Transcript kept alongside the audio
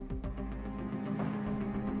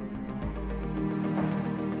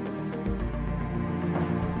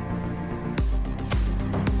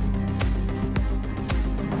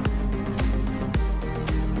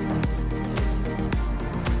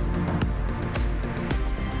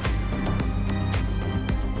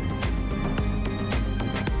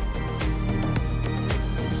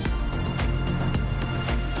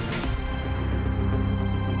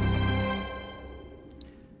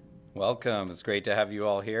Welcome. It's great to have you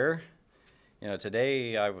all here.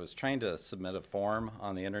 Today I was trying to submit a form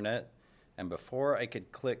on the internet, and before I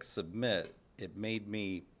could click submit, it made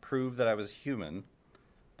me prove that I was human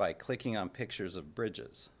by clicking on pictures of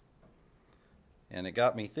bridges. And it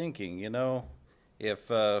got me thinking, if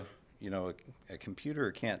a computer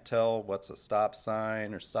can't tell what's a stop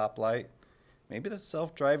sign or stoplight, maybe the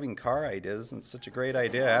self-driving car idea isn't such a great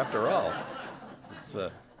idea after all.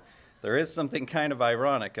 There is something kind of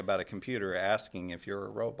ironic about a computer asking if you're a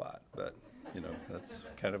robot, but, that's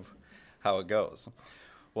kind of how it goes.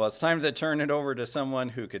 Well, it's time to turn it over to someone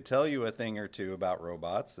who could tell you a thing or two about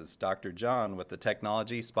robots. It's Dr. John with the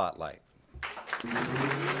Technology Spotlight.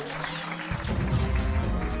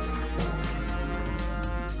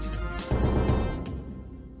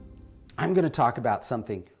 I'm going to talk about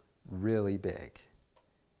something really big,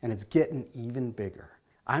 and it's getting even bigger.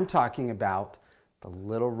 I'm talking about the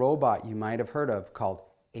little robot you might have heard of called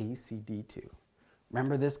ACD2.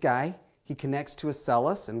 Remember this guy? He connects to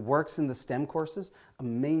Acellus and works in the STEM courses.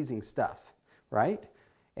 Amazing stuff, right?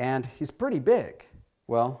 And he's pretty big.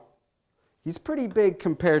 Well, he's pretty big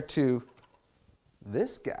compared to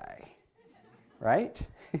this guy, right?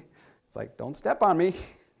 It's like, don't step on me.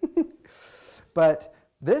 But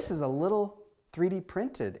this is a little 3D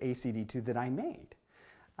printed ACD2 that I made.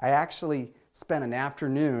 I actually spent an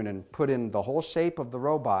afternoon and put in the whole shape of the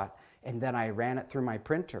robot, and then I ran it through my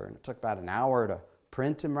printer, and it took about an hour to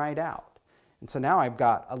print him right out. And so now I've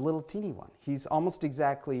got a little teeny one. He's almost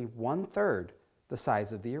exactly 1/3 the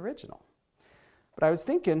size of the original. But I was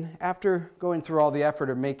thinking, after going through all the effort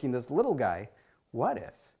of making this little guy, what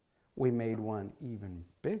if we made one even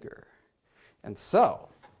bigger? And so,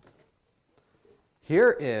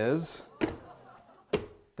 here is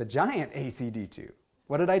the giant ACD2.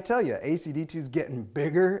 What did I tell you? ACD2 is getting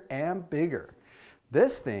bigger and bigger.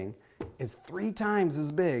 This thing is 3 times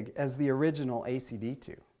as big as the original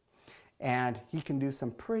ACD2. And he can do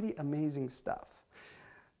some pretty amazing stuff.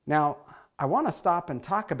 Now, I want to stop and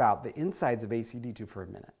talk about the insides of ACD2 for a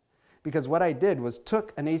minute. Because what I did was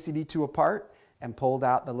took an ACD2 apart and pulled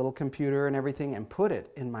out the little computer and everything and put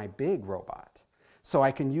it in my big robot. So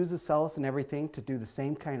I can use Acellus and everything to do the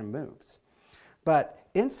same kind of moves. But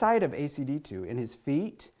inside of ACD2, in his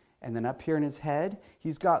feet and then up here in his head,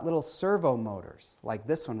 he's got little servo motors, like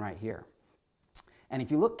this one right here. And if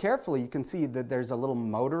you look carefully, you can see that there's a little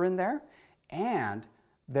motor in there, and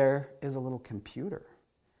there is a little computer.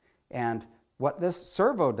 And what this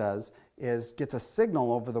servo does is gets a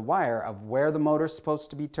signal over the wire of where the motor's supposed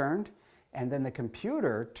to be turned, and then the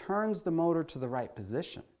computer turns the motor to the right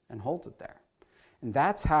position and holds it there. And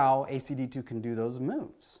that's how ACD2 can do those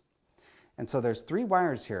moves. And so there's 3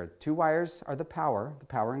 wires here. 2 wires are the power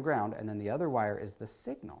and ground, and then the other wire is the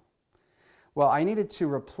signal. Well, I needed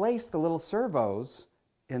to replace the little servos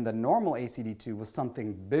in the normal ACD2 with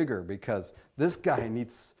something bigger because this guy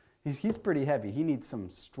he's pretty heavy. He needs some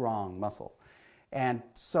strong muscle. And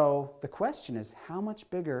so the question is, how much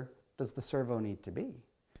bigger does the servo need to be?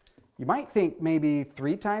 You might think maybe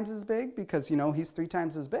 3 times as big because, he's 3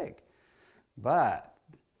 times as big. But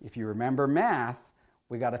if you remember math,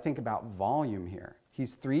 we got to think about volume here.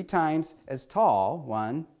 He's 3 times as tall,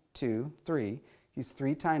 1, 2, 3. He's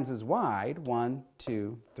 3 times as wide, 1,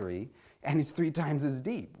 2, 3. And he's 3 times as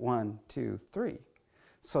deep, 1, 2, 3.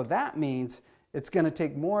 So that means it's going to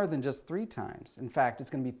take more than just 3 times. In fact, it's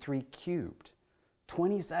going to be 3 cubed,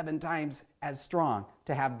 27 times as strong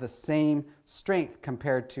to have the same strength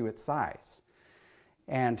compared to its size.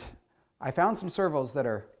 And I found some servos that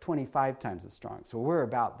are 25 times as strong, so we're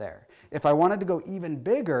about there. If I wanted to go even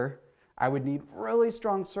bigger, I would need really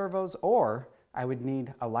strong servos, or I would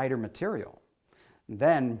need a lighter material.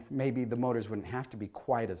 Then maybe the motors wouldn't have to be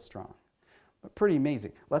quite as strong. But pretty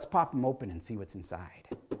amazing. Let's pop them open and see what's inside.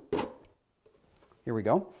 Here we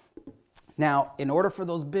go. Now, in order for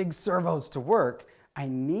those big servos to work, I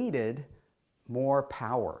needed more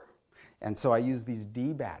power. And so I used these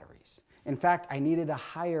D batteries. In fact, I needed a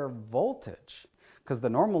higher voltage because the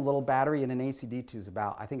normal little battery in an ACD2 is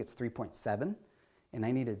about, I think it's 3.7, and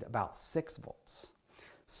I needed about 6 volts.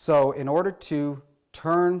 So in order to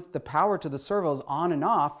turn the power to the servos on and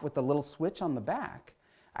off with the little switch on the back,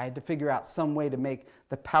 I had to figure out some way to make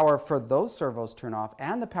the power for those servos turn off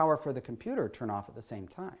and the power for the computer turn off at the same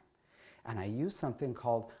time. And I used something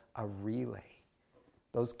called a relay.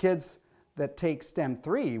 Those kids that take STEM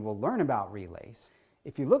 3 will learn about relays.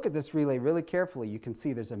 If you look at this relay really carefully, you can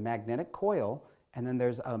see there's a magnetic coil and then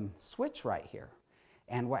there's a switch right here.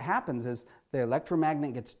 And what happens is the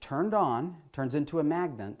electromagnet gets turned on, turns into a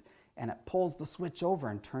magnet, and it pulls the switch over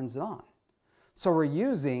and turns it on. So we're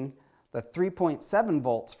using the 3.7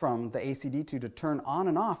 volts from the AC-D2 to turn on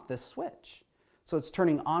and off this switch. So it's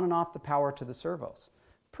turning on and off the power to the servos.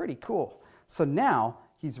 Pretty cool. So now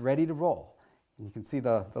he's ready to roll. And you can see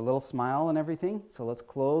the little smile and everything. So let's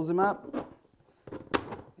close him up.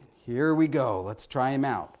 Here we go. Let's try him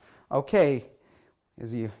out. Okay,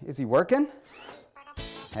 is he working?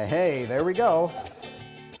 Hey, there we go.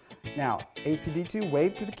 Now, AC-D2,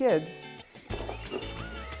 wave to the kids.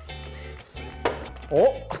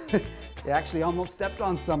 Oh, you actually almost stepped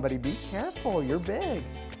on somebody. Be careful, you're big.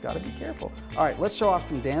 Gotta be careful. All right, let's show off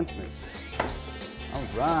some dance moves. All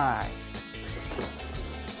right.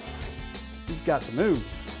 He's got the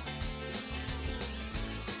moves.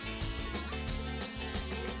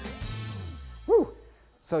 Whew.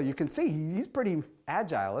 So you can see he's pretty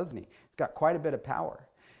agile, isn't he? He's got quite a bit of power.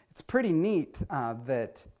 It's pretty neat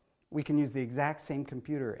that we can use the exact same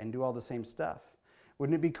computer and do all the same stuff.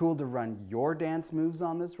 Wouldn't it be cool to run your dance moves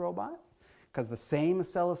on this robot? Because the same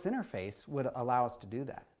Acellus interface would allow us to do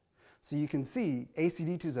that. So you can see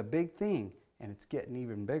AC-D2 is a big thing, and it's getting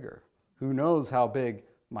even bigger. Who knows how big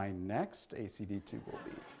my next AC-D2 will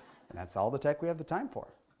be? And that's all the tech we have the time for.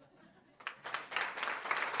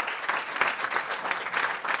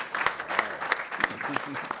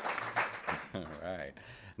 All right.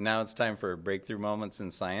 Now it's time for Breakthrough Moments in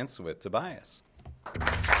Science with Tobias.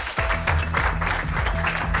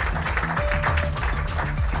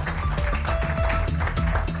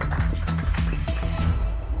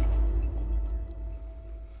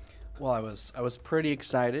 Well, I was pretty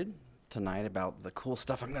excited tonight about the cool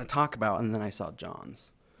stuff I'm going to talk about, and then I saw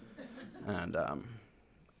John's, and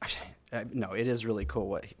no, it is really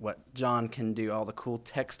cool what John can do. All the cool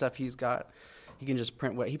tech stuff he's got. He can just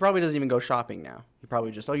print. He probably doesn't even go shopping now. He probably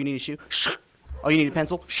just, oh, you need a shoe, oh, you need a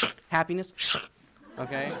pencil, happiness,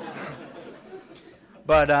 okay.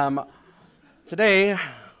 But today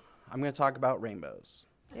I'm going to talk about rainbows.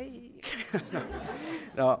 Hey.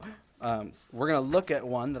 No. We're going to look at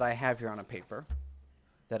one that I have here on a paper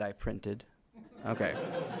that I printed. Okay.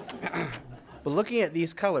 But looking at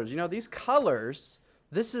these colors, you know, these colors,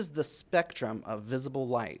 this is the spectrum of visible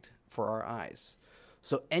light for our eyes.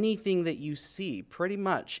 So anything that you see pretty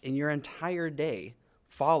much in your entire day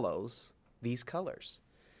follows these colors.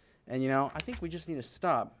 And, you know, I think we just need to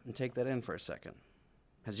stop and take that in for a second.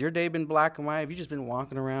 Has your day been black and white? Have you just been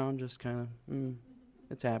walking around just kind of,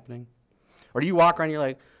 it's happening? Or do you walk around and you're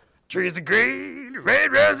like, trees are green,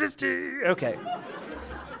 red roses too. Okay.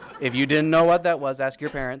 If you didn't know what that was, ask your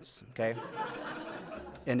parents, okay?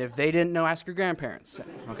 And if they didn't know, ask your grandparents,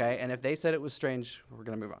 okay? And if they said it was strange, we're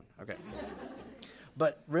going to move on, okay?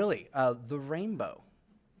 But really, the rainbow.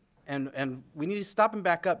 And we need to stop and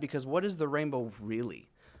back up because what is the rainbow really?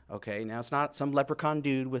 Okay, now it's not some leprechaun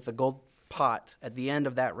dude with a gold pot at the end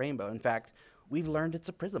of that rainbow. In fact, we've learned it's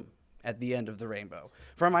a prism at the end of the rainbow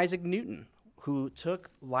from Isaac Newton, who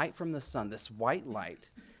took light from the sun, this white light,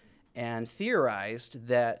 and theorized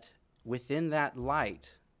that within that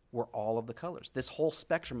light were all of the colors, this whole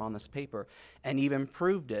spectrum on this paper, and even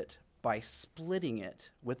proved it by splitting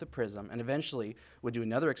it with a prism, and eventually would do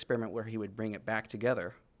another experiment where he would bring it back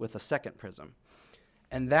together with a second prism.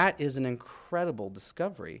 And that is an incredible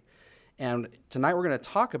discovery. And tonight we're going to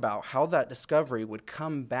talk about how that discovery would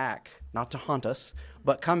come back, not to haunt us,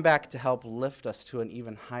 but come back to help lift us to an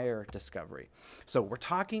even higher discovery. So we're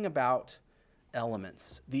talking about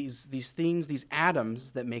elements, these things, these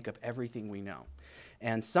atoms that make up everything we know.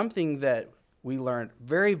 And something that we learned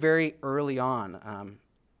very, very early on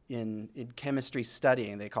in chemistry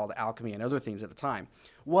studying, they called alchemy and other things at the time,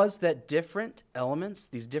 was that different elements,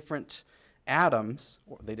 these different atoms,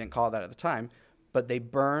 or they didn't call it that at the time, but they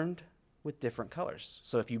burned with different colors.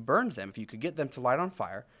 So if you burned them, if you could get them to light on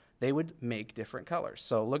fire, they would make different colors.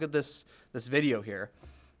 So look at this video here.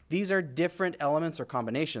 These are different elements or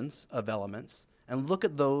combinations of elements, and look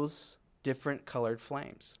at those different colored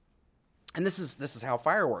flames. And this is how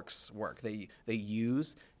fireworks work. They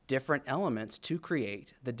use different elements to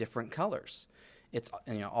create the different colors. It's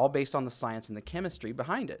all based on the science and the chemistry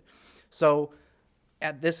behind it. So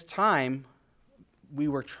at this time, we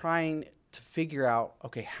were trying to figure out,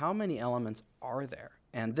 okay, how many elements are there?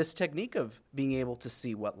 And this technique of being able to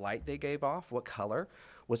see what light they gave off, what color,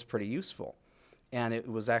 was pretty useful. And it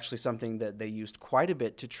was actually something that they used quite a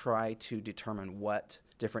bit to try to determine what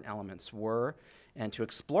different elements were and to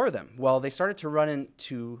explore them. Well, they started to run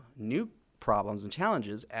into new problems and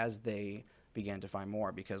challenges as they began to find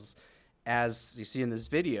more, because as you see in this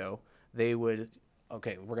video, they would,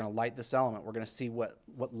 okay, we're going to light this element. We're going to see what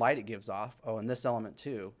light it gives off. Oh, and this element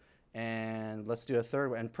too. And let's do a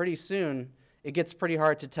third one. And pretty soon, it gets pretty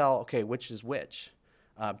hard to tell, okay, which is which.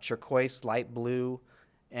 Turquoise, light blue,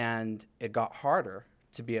 And it got harder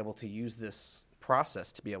to be able to use this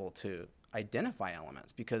process to be able to identify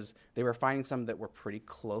elements because they were finding some that were pretty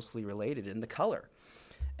closely related in the color.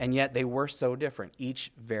 And yet they were so different,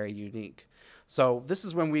 each very unique. So this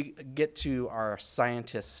is when we get to our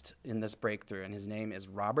scientist in this breakthrough, and his name is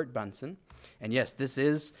Robert Bunsen. And yes, this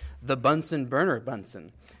is the Bunsen burner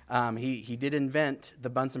Bunsen. He did invent the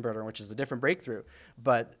Bunsen burner, which is a different breakthrough,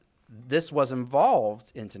 but this was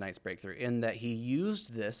involved in tonight's breakthrough in that he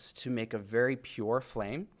used this to make a very pure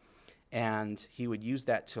flame, and he would use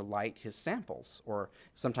that to light his samples, or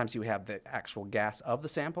sometimes he would have the actual gas of the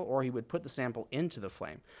sample, or he would put the sample into the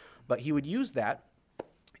flame. But he would use that,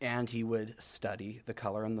 and he would study the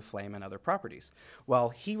color and the flame and other properties. Well,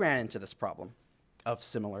 he ran into this problem of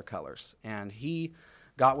similar colors, and he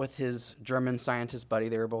got with his German scientist buddy.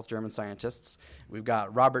 They were both German scientists. We've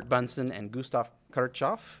got Robert Bunsen and Gustav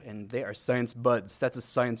Kirchhoff, and they are science buds. That's a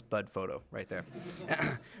science bud photo right there.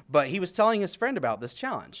 But he was telling his friend about this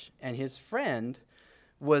challenge, and his friend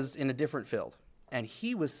was in a different field, and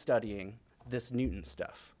he was studying this Newton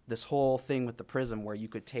stuff, this whole thing with the prism where you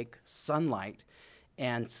could take sunlight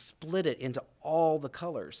and split it into all the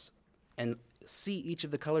colors and see each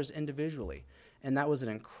of the colors individually. And that was an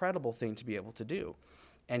incredible thing to be able to do.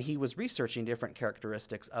 And he was researching different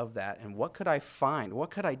characteristics of that and what could I find,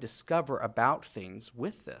 what could I discover about things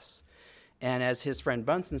with this? And as his friend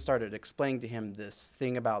Bunsen started explaining to him this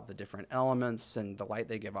thing about the different elements and the light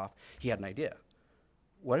they give off, he had an idea.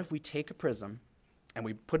 What if we take a prism and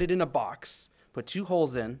we put it in a box, put 2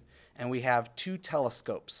 holes in, and we have 2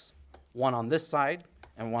 telescopes, one on this side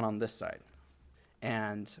and one on this side.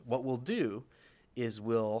 And what we'll do is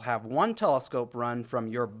we'll have one telescope run from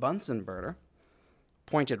your Bunsen burner,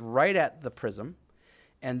 pointed right at the prism,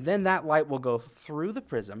 and then that light will go through the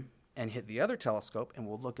prism and hit the other telescope, and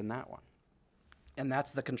we'll look in that one. And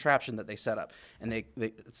that's the contraption that they set up. And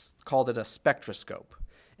it's called it a spectroscope.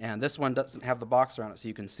 And this one doesn't have the box around it so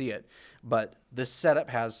you can see it. But this setup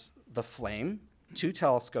has the flame, 2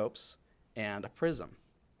 telescopes, and a prism.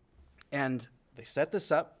 And they set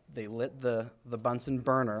this up. They lit the Bunsen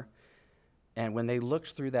burner. And when they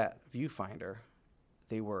looked through that viewfinder,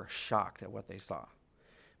 they were shocked at what they saw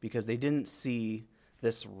because they didn't see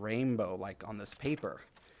this rainbow like on this paper.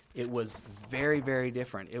 It was very, very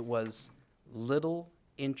different. It was little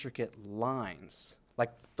intricate lines.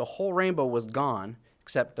 Like the whole rainbow was gone,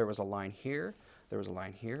 except there was a line here, there was a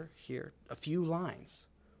line here, here, a few lines.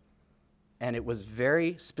 And it was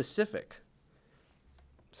very specific.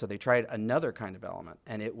 So they tried another kind of element,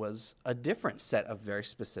 and it was a different set of very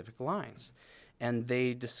specific lines. And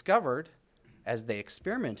they discovered, as they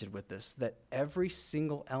experimented with this, that every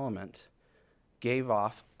single element gave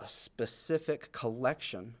off a specific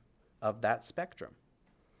collection of that spectrum.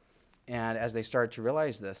 And as they started to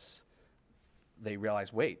realize this, they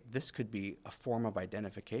realized, wait, this could be a form of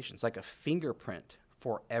identification. It's like a fingerprint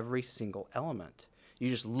for every single element. You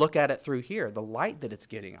just look at it through here, the light that it's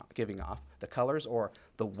giving off, the colors or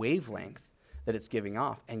the wavelength that it's giving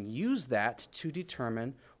off, and use that to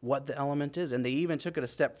determine what the element is. And they even took it a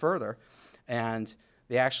step further, and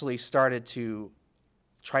they actually started to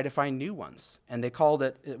try to find new ones. And they called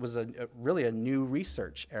it was really a new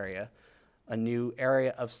research area, a new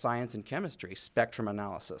area of science and chemistry, spectrum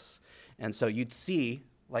analysis. And so you'd see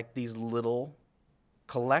like these little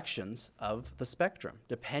collections of the spectrum,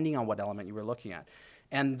 depending on what element you were looking at.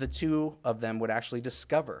 And the 2 of them would actually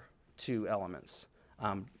discover 2 elements.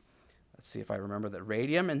 Let's see if I remember that.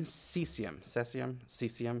 Radium and cesium.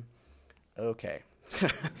 Cesium. Okay.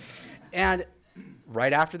 And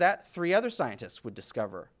right after that, 3 other scientists would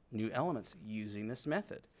discover new elements using this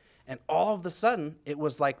method. And all of a sudden, it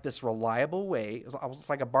was like this reliable way. It was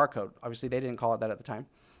like a barcode. Obviously, they didn't call it that at the time.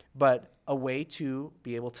 But a way to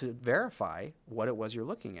be able to verify what it was you're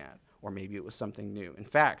looking at. Or maybe it was something new. In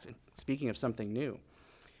fact, speaking of something new,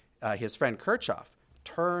 his friend Kirchhoff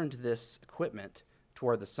turned this equipment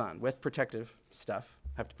toward the sun with protective stuff.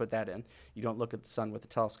 Have to put that in. You don't look at the sun with a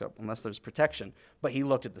telescope unless there's protection. But he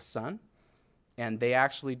looked at the sun, and they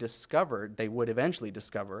actually discovered, they would eventually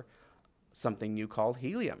discover something new called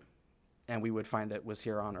helium. And we would find that it was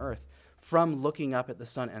here on Earth from looking up at the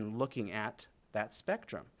sun and looking at that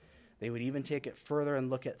spectrum. They would even take it further and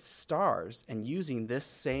look at stars, and using this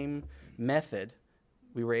same method,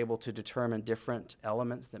 we were able to determine different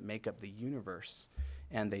elements that make up the universe.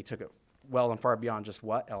 And they took it well and far beyond just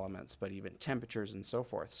what elements, but even temperatures and so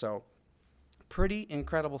forth. So pretty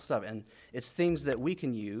incredible stuff. And it's things that we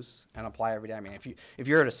can use and apply every day. I mean, if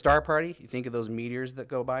you're at a star party, you think of those meteors that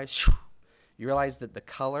go by, you realize that the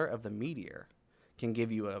color of the meteor can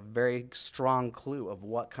give you a very strong clue of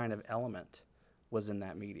what kind of element was in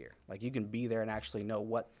that meteor. Like, you can be there and actually know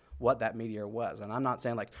what that meteor was. And I'm not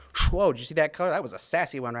saying like, whoa, did you see that color? That was a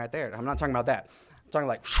sassy one right there. I'm not talking about that. I'm talking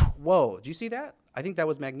like, whoa, did you see that? I think that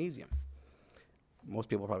was magnesium. Most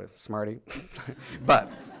people are probably smarty,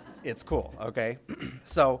 but it's cool, okay?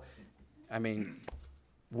 So, I mean,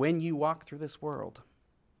 when you walk through this world,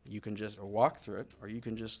 you can just walk through it, or you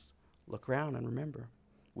can just look around and remember,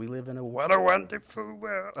 we live in a what a wonderful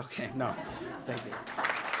world. Okay, no, thank you.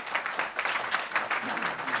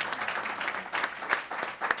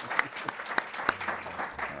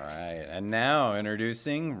 All right, and now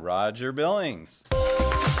introducing Roger Billings.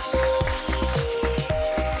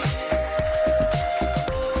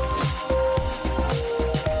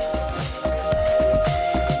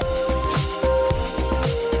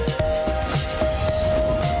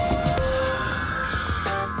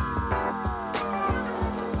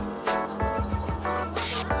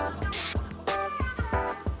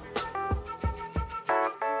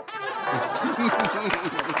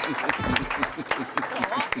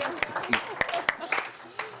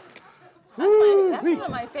 That's one of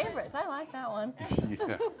my favorites. I like that one.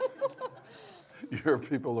 Yeah. Your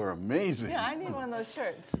people are amazing. Yeah, I need one of those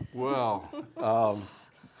shirts. Well,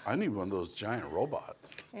 I need one of those giant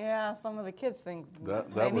robots. Yeah, some of the kids think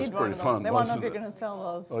That they was need one pretty of those. fun, They want to know wasn't if you're it? going to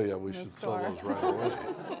sell those. Oh, yeah, we in the should sell store. those right away.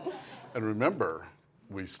 And remember,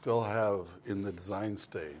 we still have in the design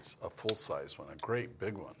stage a full-size one, a great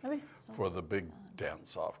big one, That'd be so for the big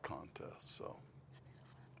dance-off contest. So,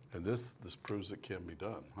 and this proves it can be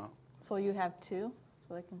done, huh? So you have two,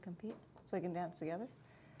 so they can compete, so they can dance together.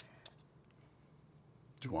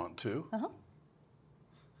 Do you want to?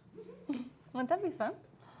 Wouldn't that be fun?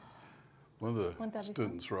 One of the Wouldn't that be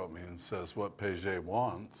students wrote me and says, what Paget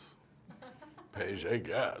wants, Paget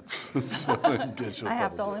gets. So it gets you a I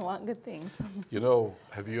have to couple only of- want good things. You know,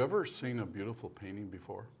 have you ever seen a beautiful painting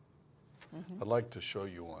before? I'd like to show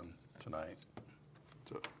you one tonight.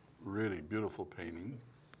 It's a really beautiful painting.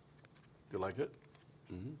 You like it?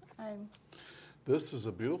 I'm This is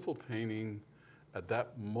a beautiful painting at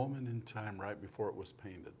that moment in time right before it was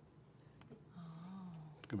painted.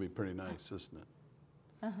 It's going to be pretty nice, isn't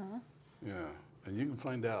it? Yeah, and you can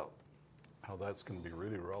find out how that's going to be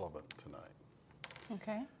really relevant tonight.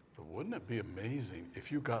 okay. But wouldn't it be amazing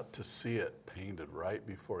if you got to see it painted right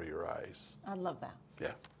before your eyes? I love that.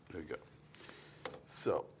 Yeah, there you go.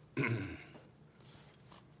 So, I'm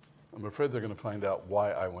afraid they're going to find out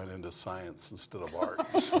why I went into science instead of art.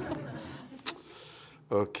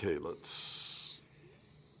 Okay,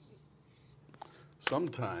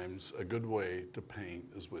 Sometimes a good way to paint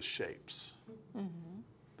is with shapes.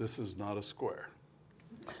 This is not a square.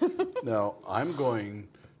 Now, I'm going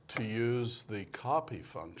to use the copy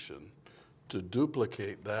function to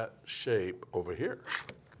duplicate that shape over here.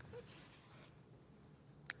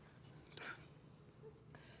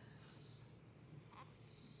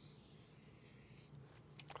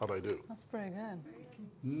 How'd I do? That's pretty good.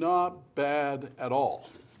 Not bad at all.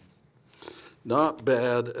 Not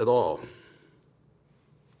bad at all.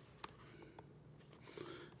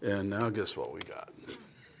 And now guess what we got?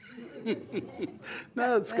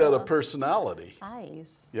 Now it's got a personality.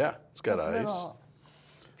 Eyes. Yeah, it's got Like eyes. little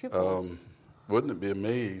pupils. Wouldn't it be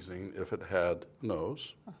amazing if it had a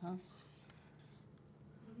nose?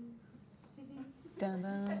 Dun,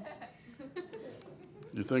 dun.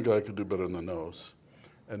 You think I could do better than the nose?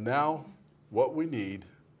 And now what we need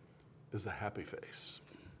is a happy face.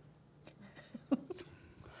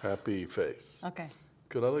 Happy face. Okay.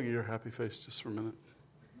 Could I look at your happy face just for a minute?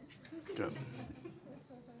 Good.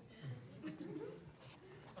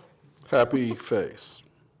 Happy face.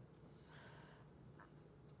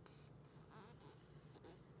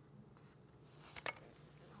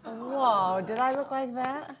 Whoa, did I look like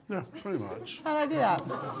that? Yeah, pretty much. How did I do that?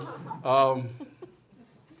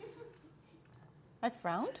 I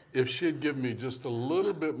frowned? If she'd given me just a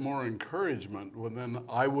little bit more encouragement, well, then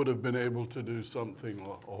I would have been able to do something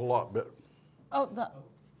a whole lot better. Oh,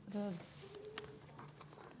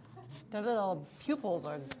 the little pupils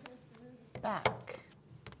are back.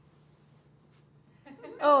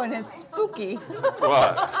 Oh, and it's spooky.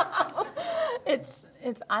 What? It's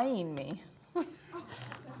eyeing me.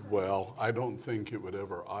 Well, I don't think it would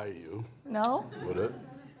ever eye you, No? would it?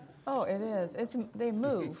 Oh, it is. They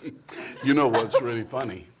move. You know what's really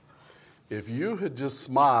funny? If you had just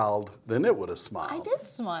smiled, then it would have smiled. I did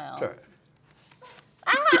smile. Okay.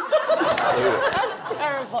 That's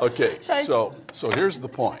terrible. Okay, Should I- so here's the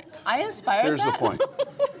point. I inspired Here's the that? point.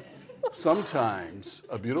 Sometimes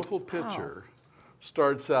a beautiful picture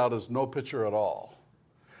starts out as no picture at all.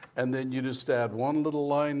 And then you just add one little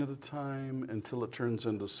line at a time until it turns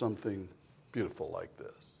into something beautiful like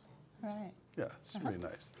this. Right. Yeah, it's really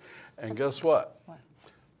nice. And guess what? What?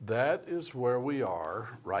 That is where we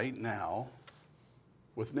are right now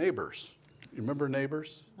with Neighbors. You remember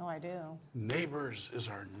Neighbors? Oh, I do. Neighbors is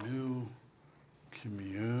our new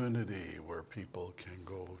community where people can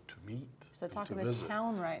go to meet. It's the and talk to of the visit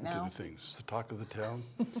town right and to now. do things. It's the talk of the town.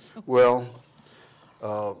 Well,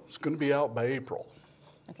 it's going to be out by April.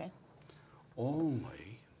 Okay.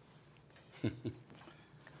 Only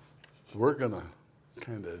we're going to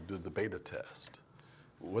kind of do the beta test.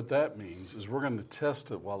 What that means is we're going to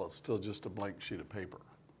test it while it's still just a blank sheet of paper.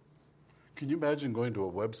 Can you imagine going to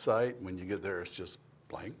a website when you get there it's just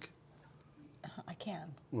blank? I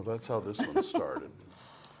can. Well, that's how this one started.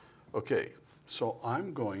 Okay, so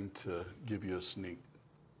I'm going to give you a sneak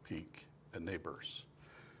peek at Neighbors.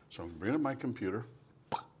 So I'm bringing up my computer.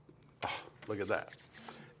 Oh, look at that.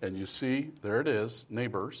 And you see, there it is,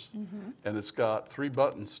 Neighbors. And it's got 3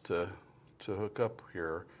 buttons to hook up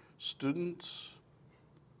here. Students,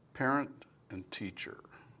 parent, and teacher.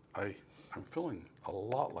 I'm feeling a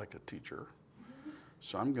lot like a teacher.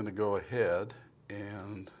 So I'm going to go ahead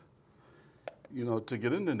and, you know, to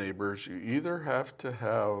get into Neighbors, you either have to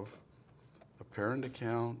have a parent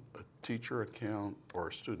account, a teacher account, or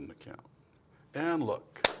a student account. And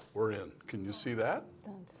look, we're in. Can you see that?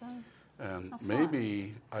 Dun, dun. And How fun.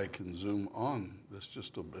 maybe I can zoom on this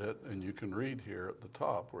just a bit, and you can read here at the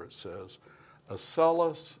top where it says,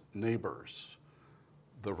 Acellus Neighbors,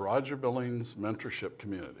 the Roger Billings Mentorship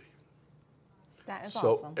Community. That is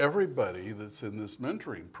So awesome. everybody that's in this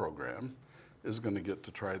mentoring program is going to get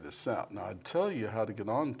to try this out. Now, I'd tell you how to get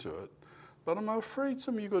onto it, but I'm afraid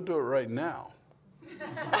some of you go do it right now.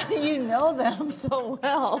 You know them so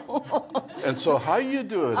well. And so how you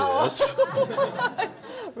do it Oh. is,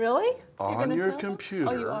 Really? You're on gonna your tell them? computer,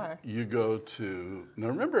 Oh, you are. you go to, now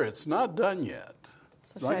remember, it's not done yet.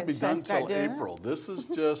 So It's not going to be should I done start till doing it? April. This is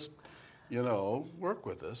just, you know, work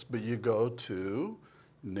with us. But you go to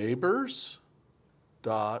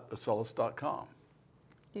neighbors.acellus.com.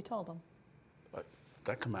 You told them. Did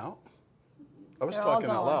that come out? I was They're all talking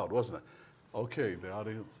out gone. loud, wasn't it? Okay, the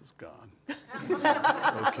audience is gone.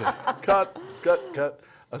 Okay, cut.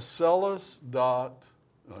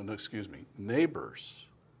 Neighbors.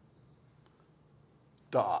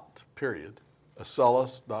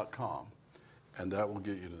 Acellus.com, and that will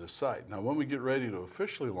get you to the site. Now, when we get ready to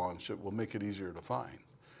officially launch it, we'll make it easier to find.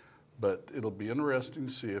 But it'll be interesting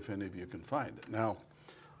to see if any of you can find it. Now,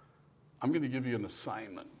 I'm going to give you an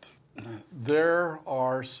assignment. There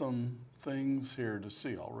are some things here to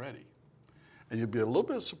see already. And you'll be a little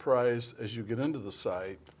bit surprised as you get into the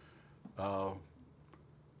site how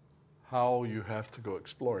you have to go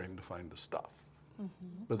exploring to find the stuff.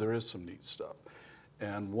 But there is some neat stuff.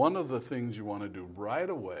 And one of the things you want to do right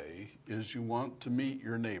away is you want to meet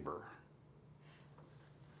your neighbor.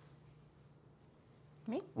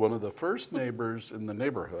 Me? One of the first neighbors in the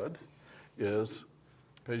neighborhood is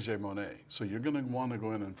Paige Monet. So you're going to want to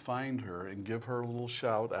go in and find her and give her a little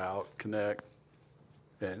shout out, connect,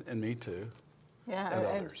 and me too. Yeah, And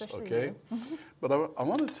I- others, especially okay? you. But I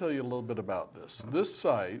want to tell you a little bit about this. This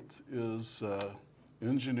site is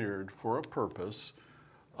engineered for a purpose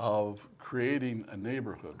of creating a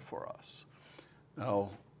neighborhood for us. Now,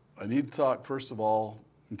 I need to talk, first of all,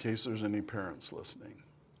 in case there's any parents listening.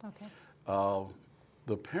 Okay.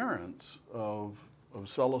 The parents of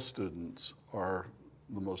Acellus students are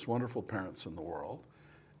the most wonderful parents in the world,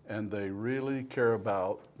 and they really care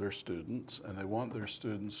about their students, and they want their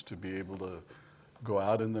students to be able to go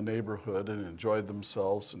out in the neighborhood and enjoy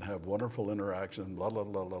themselves and have wonderful interaction, blah, blah,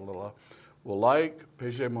 blah, blah, blah, blah. Well, like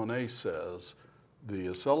Paige Monet says, the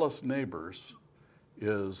Acellus Neighbors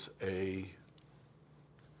is a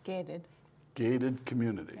Gated. gated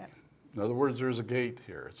community. Yep. In other words, there's a gate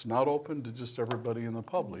here. It's not open to just everybody in the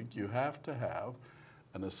public. You have to have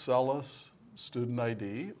an Acellus student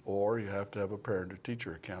ID, or you have to have a parent or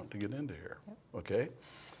teacher account to get into here, okay?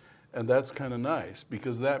 And that's kind of nice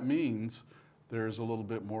because that means there's a little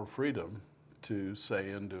bit more freedom to say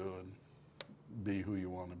and do and be who you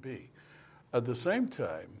want to be. At the same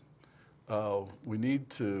time, we need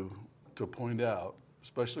to point out,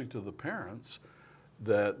 especially to the parents,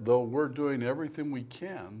 that though we're doing everything we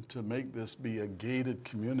can to make this be a gated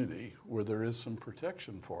community where there is some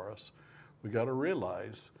protection for us, we got to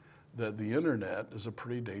realize that the internet is a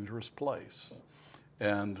pretty dangerous place.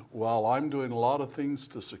 And while I'm doing a lot of things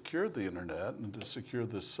to secure the internet and to secure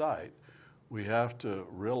this site, we have to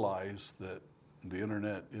realize that the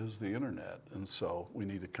internet is the internet, and so we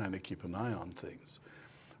need to kind of keep an eye on things.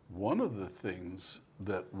 One of the things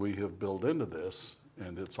that we have built into this,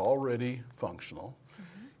 and it's already functional,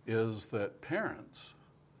 is that parents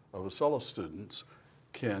of Acellus students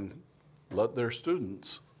can let their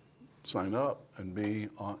students sign up and be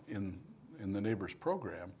in the Neighbors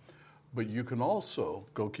program, but you can also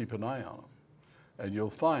go keep an eye on them. And you'll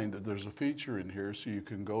find that there's a feature in here so you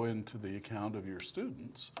can go into the account of your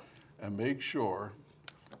students and make sure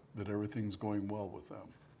that everything's going well with them.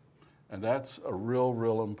 And that's a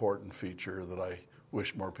real important feature that I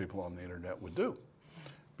wish more people on the internet would do,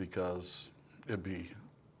 because it'd be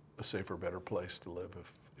a safer, better place to live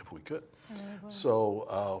if we could.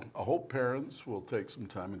 So I hope parents will take some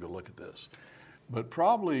time and go look at this. But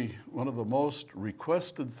probably one of the most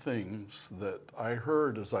requested things that I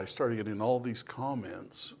heard as I started getting all these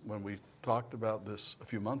comments when we talked about this a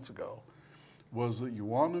few months ago was that you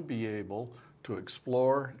want to be able to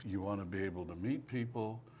explore, you want to be able to meet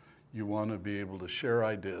people, you want to be able to share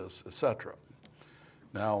ideas, etc.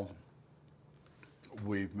 Now,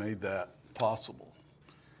 we've made that possible.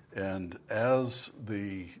 And as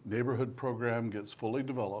the neighborhood program gets fully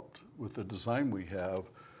developed with the design we have,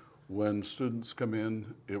 when students come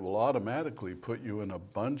in, it will automatically put you in a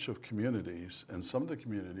bunch of communities, and some of the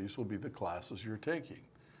communities will be the classes you're taking.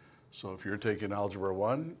 So if you're taking Algebra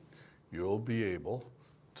 1, you'll be able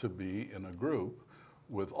to be in a group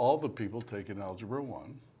with all the people taking Algebra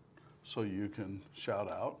 1, so you can shout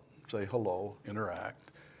out, say hello,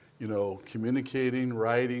 interact. You know, communicating,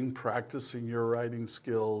 writing, practicing your writing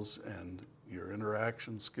skills and your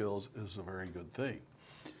interaction skills is a very good thing.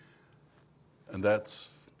 And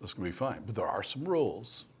that's going to be fine. But there are some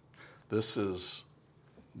rules. This is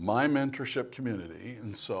my mentorship community,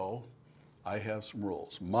 and so I have some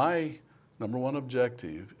rules. My number one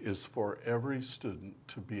objective is for every student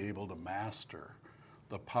to be able to master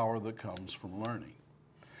the power that comes from learning.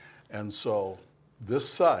 And so this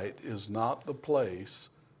site is not the place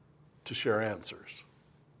to share answers.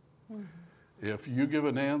 Mm-hmm. If you give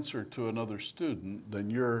an answer to another student, then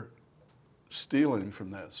you're stealing from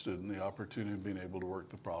that student the opportunity of being able to work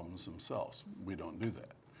the problems themselves. We don't do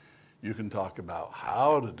that. You can talk about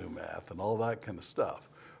how to do math and all that kind of stuff,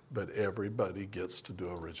 but everybody gets to do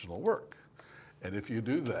original work. And if you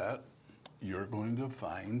do that, you're going to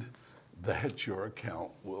find that your account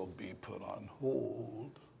will be put on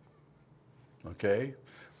hold. Okay?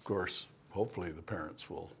 Of course, hopefully the parents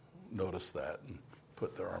will notice that and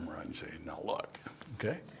put their arm around you and say, now look,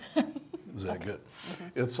 okay? Is that good?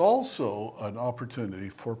 Mm-hmm. It's also an opportunity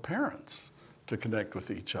for parents to connect with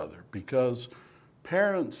each other, because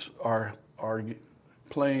parents are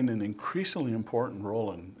playing an increasingly important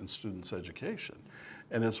role in students' education.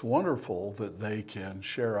 And it's wonderful that they can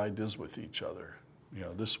share ideas with each other. You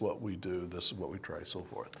know, this is what we do, this is what we try, so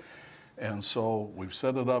forth. And so we've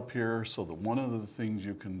set it up here so that one of the things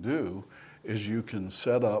you can do is you can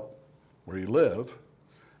set up where you live,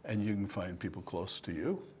 and you can find people close to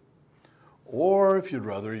you. Or if you'd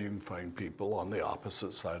rather, you can find people on the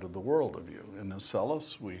opposite side of the world of you. In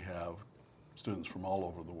Acellus, we have students from all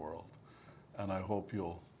over the world, and I hope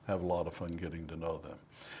you'll have a lot of fun getting to know them.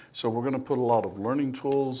 So we're going to put a lot of learning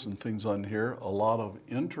tools and things on here, a lot of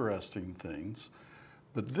interesting things,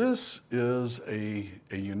 but this is a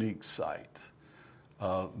unique site.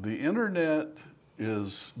 The internet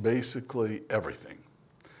is basically everything.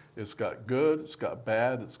 It's got good, it's got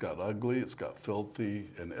bad, it's got ugly, it's got filthy,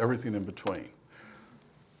 and everything in between.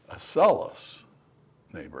 Acellus,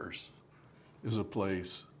 neighbors, is a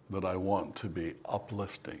place that I want to be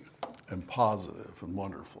uplifting and positive and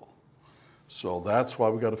wonderful. So that's why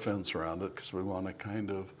we got a fence around it, because we want to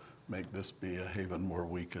kind of make this be a haven where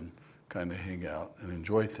we can kind of hang out and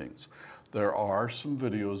enjoy things. There are some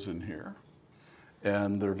videos in here.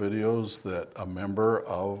 And they're videos that a member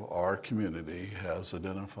of our community has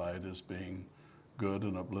identified as being good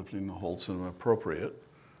and uplifting, wholesome, and appropriate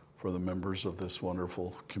for the members of this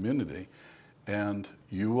wonderful community. And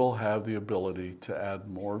you will have the ability to add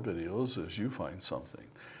more videos as you find something.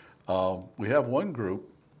 We have one group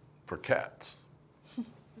for cats.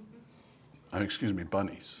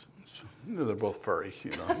 Bunnies. They're both furry,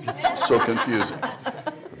 you know. It's so confusing.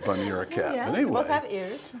 A bunny or a cat. Yeah, but anyway, both have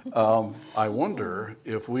ears. I wonder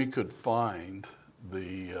if we could find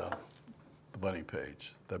the bunny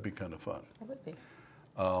page. That'd be kind of fun. That would be.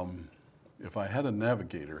 If I had a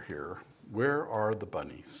navigator here, where are the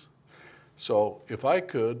bunnies? So if I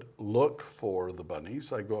could look for the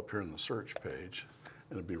bunnies, I'd go up here in the search page,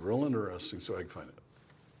 and it'd be real interesting so I can find it.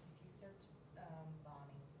 If you search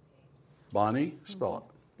Bonnie's page. Bonnie? Spell it.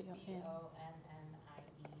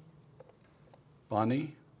 Bonnie.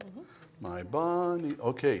 Bonnie? Mm-hmm. My Bonnie.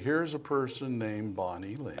 Okay, here's a person named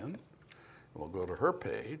Bonnie Lynn. We'll go to her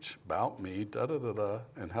page, about me, da-da-da-da,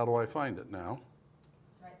 and how do I find it now?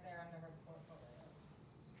 It's right there under her portfolio.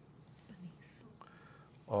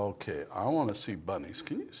 Okay, I want to see bunnies.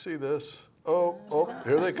 Can you see this? Oh,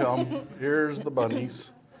 here they come. Here's the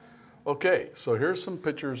bunnies. Okay, so here's some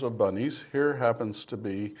pictures of bunnies. Here happens to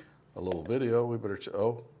be a little video. We better,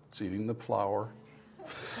 it's eating the flower.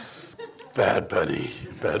 Bad bunny,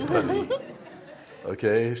 bad bunny.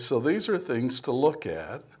 Okay, so these are things to look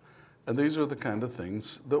at, and these are the kind of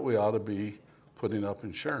things that we ought to be putting up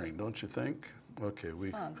and sharing, don't you think? Okay,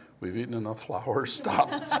 we've eaten enough flowers.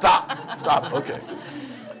 Stop. Okay.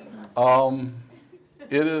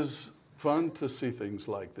 It is fun to see things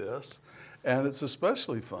like this, and it's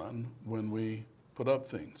especially fun when we put up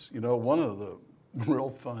things. You know, one of the real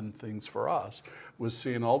fun things for us was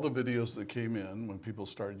seeing all the videos that came in when people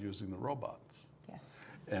started using the robots. Yes.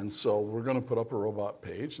 And so we're going to put up a robot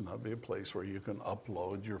page, and that'll be a place where you can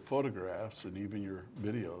upload your photographs and even your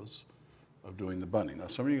videos of doing the bunny. Now,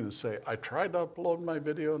 some of you are going to say, I tried to upload my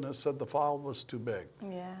video and it said the file was too big.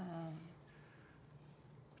 Yeah.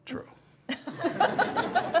 True.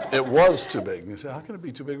 It was too big. And you say, how can it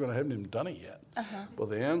be too big when I haven't even done it yet? Well,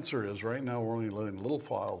 the answer is right now we're only letting little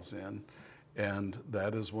files in, and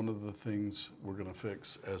that is one of the things we're going to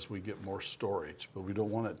fix as we get more storage. But we don't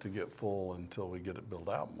want it to get full until we get it built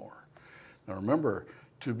out more. Now remember,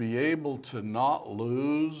 to be able to not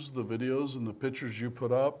lose the videos and the pictures you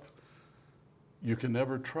put up, you can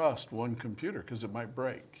never trust one computer because it might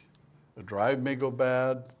break. A drive may go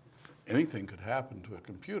bad. Anything could happen to a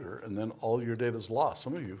computer, and then all your data is lost.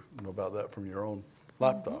 Some of you know about that from your own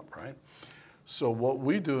laptop, right? So what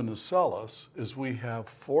we do in Acellus is we have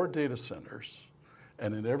 4 data centers,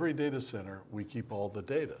 and in every data center, we keep all the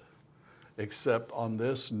data, except on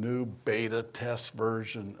this new beta test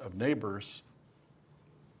version of Neighbors,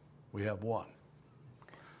 we have 1.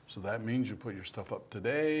 So that means you put your stuff up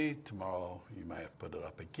today, tomorrow you might have to put it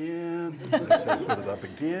up again, next day put it up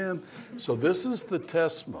again. So this is the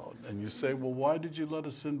test mode. And you say, well, why did you let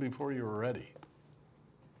us in before you were ready?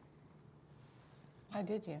 Why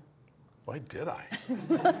did you? Why did I?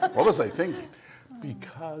 What was I thinking?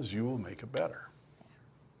 Because you will make it better.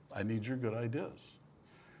 I need your good ideas.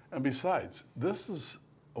 And besides, this is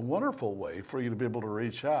a wonderful way for you to be able to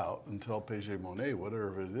reach out and tell Paget Monet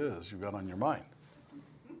whatever it is you've got on your mind.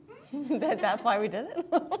 That's why we did it?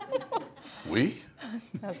 We?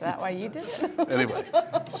 Is that why you did it? Anyway,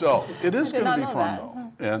 so it is going to not be know fun,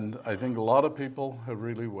 that. though. And I think a lot of people have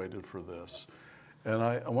really waited for this. And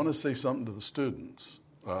I want to say something to the students.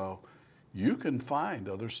 You can find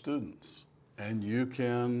other students, and you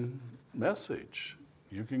can message,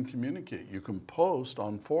 you can communicate, you can post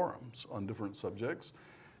on forums on different subjects,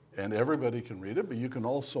 and everybody can read it, but you can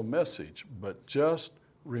also message. But just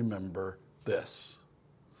remember this.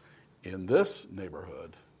 In this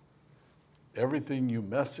neighborhood, everything you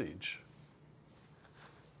message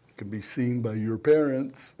can be seen by your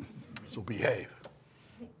parents, so behave.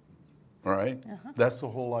 All right? That's the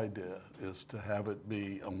whole idea, is to have it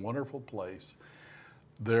be a wonderful place.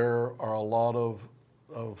 There are a lot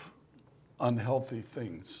of unhealthy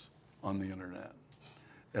things on the internet,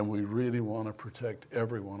 and we really want to protect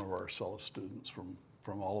every one of our Acellus students from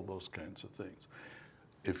all of those kinds of things.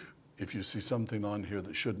 If you see something on here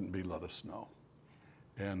that shouldn't be, let us know.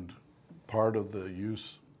 And part of the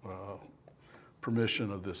use permission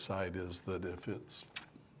of this site is that if it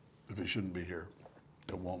shouldn't be here,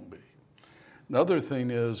 it won't be. Another thing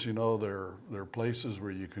is, you know, there are places where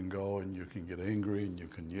you can go and you can get angry and you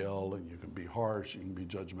can yell and you can be harsh, you can be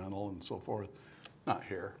judgmental and so forth. Not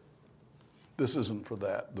here. This isn't for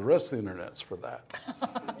that. The rest of the internet's for that.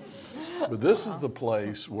 But this is the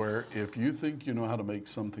place where if you think you know how to make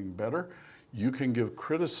something better, you can give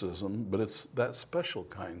criticism, but it's that special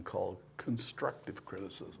kind called constructive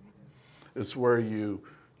criticism. It's where you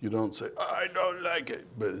don't say, I don't like it,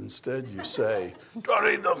 but instead you say, don't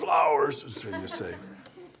eat the flowers. And so you say,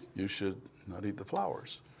 you should not eat the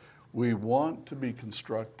flowers. We want to be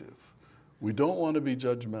constructive. We don't want to be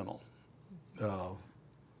judgmental.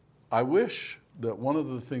 I wish that one of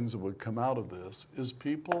the things that would come out of this is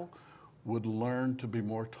people would learn to be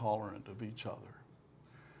more tolerant of each other.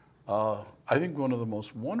 I think one of the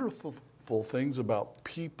most wonderful things about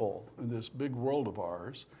people in this big world of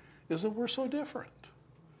ours is that we're so different.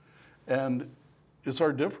 And it's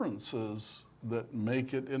our differences that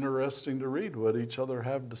make it interesting to read what each other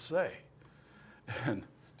have to say. And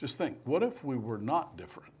just think, what if we were not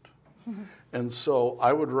different? And so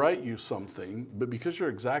I would write you something, but because you're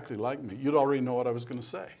exactly like me, you'd already know what I was going to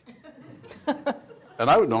say. And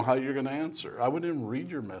I would know how you're going to answer. I wouldn't even read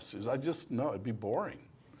your message. I just know it'd be boring.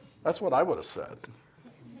 That's what I would have said.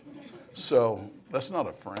 So that's not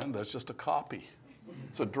a friend. That's just a copy.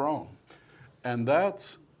 It's a drone. And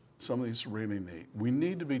that's something that's really neat. We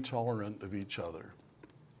need to be tolerant of each other.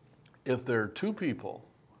 if there are two people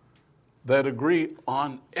that agree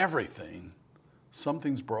on everything,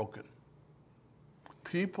 something's broken.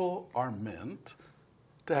 People are meant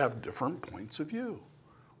to have different points of view.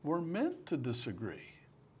 We're meant to disagree.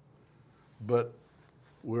 But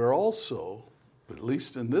we're also, at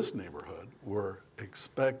least in this neighborhood, we're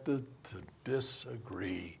expected to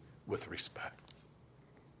disagree with respect.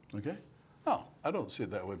 Okay? No, I don't see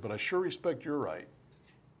it that way, but I sure respect your right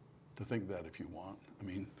to think that if you want. I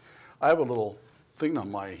mean, I have a little thing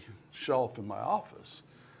on my shelf in my office,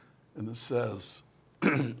 and it says,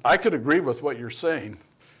 I could agree with what you're saying,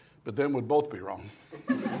 but then we'd both be wrong.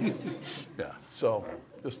 Yeah, so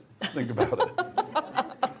just think about it.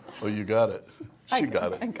 Oh, you got it. She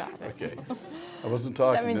got it. I got it. Okay. I wasn't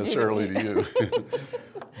talking means this you early to didn't. you.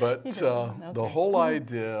 But You didn't. the Okay. whole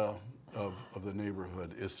idea of the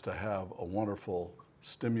neighborhood is to have a wonderful,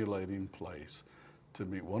 stimulating place to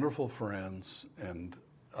meet wonderful friends. And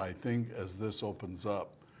I think as this opens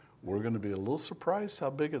up, we're going to be a little surprised how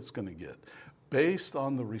big it's going to get. Based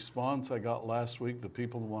on the response I got last week, the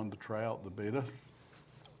people who wanted to try out the beta,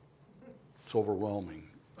 it's overwhelming.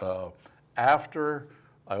 After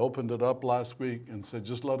I opened it up last week and said,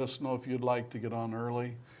 just let us know if you'd like to get on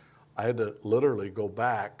early, I had to literally go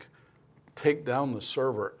back, take down the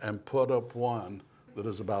server, and put up one that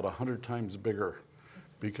is about 100 times bigger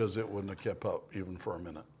because it wouldn't have kept up even for a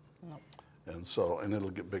minute. And so, and it'll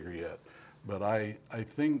get bigger yet. But I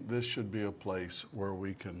think this should be a place where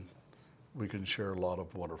we can share a lot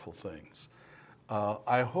of wonderful things.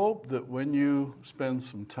 I hope that when you spend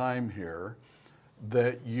some time here,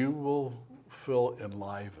 that you will feel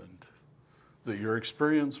enlivened, that your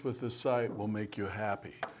experience with this site will make you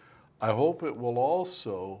happy. I hope it will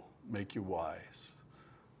also make you wise.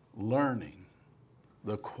 Learning,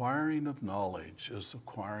 the acquiring of knowledge is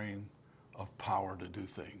acquiring of power to do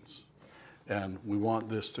things. And we want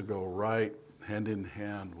this to go right hand in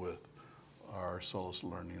hand with our Acellus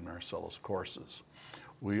Learning and our Acellus courses.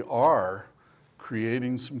 We are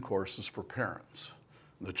creating some courses for parents.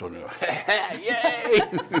 The children go, yay!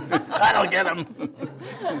 I don't get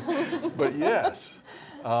them. But yes,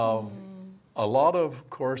 a lot of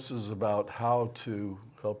courses about how to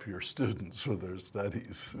help your students with their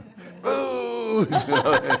studies. Boo!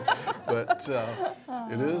 But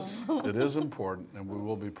it is important, and we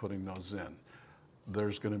will be putting those in.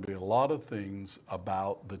 There's going to be a lot of things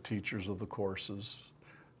about the teachers of the courses.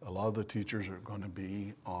 A lot of the teachers are going to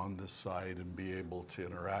be on this site and be able to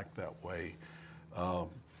interact that way.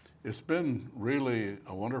 It's been really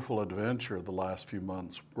a wonderful adventure the last few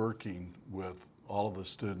months working with all of the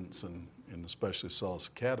students and especially Acellus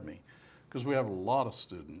Academy, because we have a lot of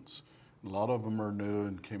students. A lot of them are new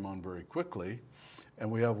and came on very quickly,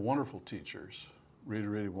 and we have wonderful teachers, really,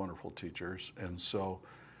 really wonderful teachers. And so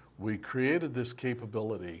we created this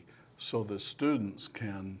capability so that students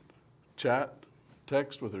can chat,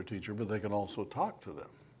 text with their teacher, but they can also talk to them.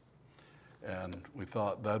 And we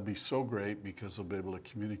thought that'd be so great because they'll be able to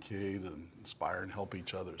communicate and inspire and help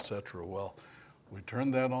each other, et cetera. Well, we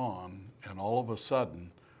turned that on, and all of a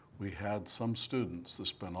sudden, we had some students that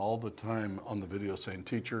spent all the time on the video saying,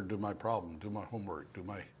 teacher, do my problem, do my homework, do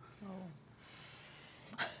my...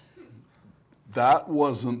 Oh. That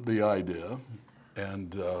wasn't the idea.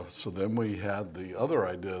 And so then we had the other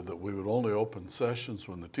idea that we would only open sessions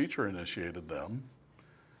when the teacher initiated them.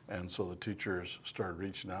 And so the teachers started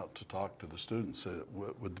reaching out to talk to the students. Said,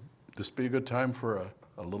 would this be a good time for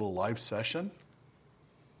a little live session?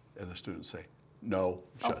 And the students say, no,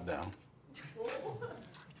 shut down.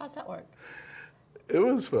 How's that work? It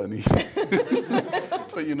was funny.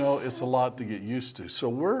 But you know, it's a lot to get used to. So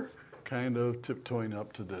we're kind of tiptoeing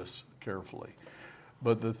up to this carefully.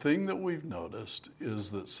 But the thing that we've noticed is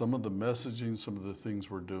that some of the messaging, some of the things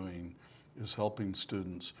we're doing is helping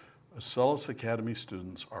students. Acellus Academy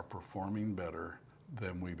students are performing better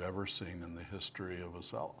than we've ever seen in the history of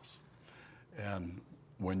Acellus. And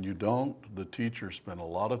when you don't, the teachers spend a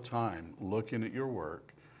lot of time looking at your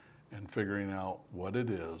work and figuring out what it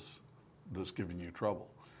is that's giving you trouble.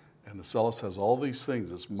 And Acellus has all these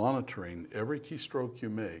things. It's monitoring every keystroke you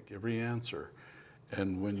make, every answer.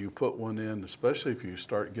 And when you put one in, especially if you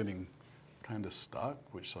start getting kind of stuck,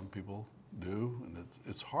 which some people do, and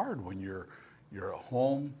it's hard when you're at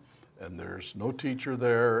home and there's no teacher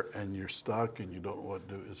there and you're stuck and you don't know what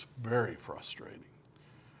to do. It's very frustrating.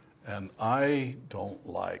 And I don't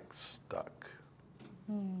like stuck.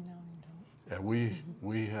 No, you don't. And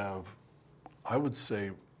we have, I would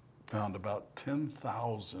say, found about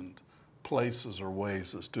 10,000 places or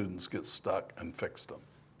ways that students get stuck and fixed them.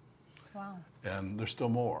 Wow. And there's still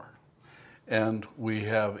more. And we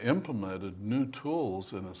have implemented new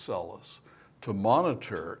tools in Acellus to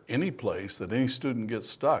monitor any place that any student gets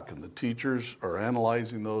stuck, and the teachers are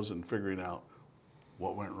analyzing those and figuring out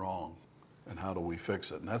what went wrong and how do we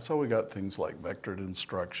fix it. And that's how we got things like vectored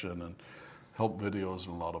instruction and help videos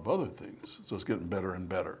and a lot of other things. So it's getting better and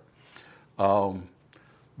better.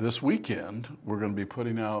 This weekend, we're going to be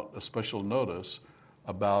putting out a special notice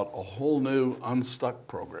about a whole new Unstuck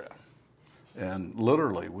program. And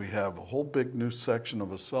literally, we have a whole big new section of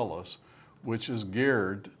Acellus, which is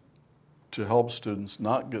geared to help students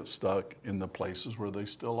not get stuck in the places where they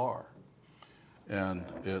still are. And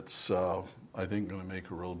it's, I think, going to make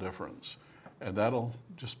a real difference. And that'll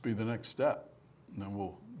just be the next step. And then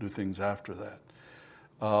we'll do things after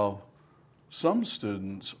that. Some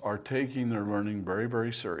students are taking their learning very,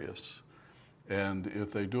 very serious. And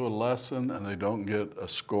if they do a lesson and they don't get a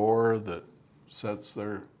score that sets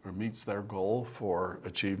their or meets their goal for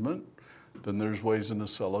achievement, then there's ways in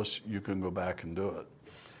Acellus you can go back and do it.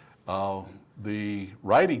 The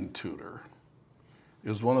writing tutor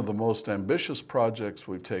is one of the most ambitious projects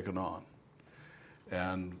we've taken on.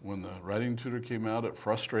 And when the writing tutor came out, it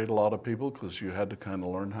frustrated a lot of people because you had to kind of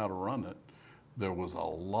learn how to run it. There was a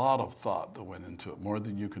lot of thought that went into it, more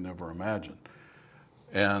than you can ever imagine.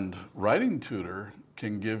 And writing tutor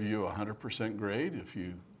can give you a 100% grade if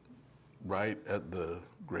you write at the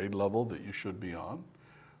grade level that you should be on,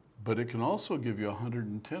 but it can also give you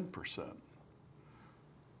 110%.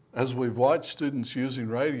 As we've watched students using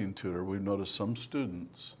writing tutor, we've noticed some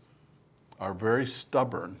students are very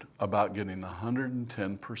stubborn about getting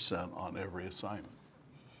 110% on every assignment.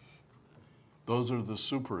 Those are the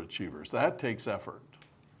super achievers. That takes effort.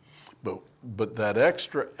 But that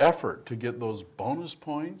extra effort to get those bonus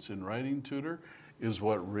points in writing tutor is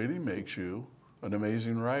what really makes you an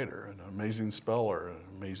amazing writer, an amazing speller, an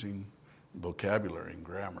amazing vocabulary and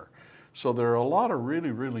grammar. So there are a lot of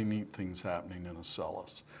really, really neat things happening in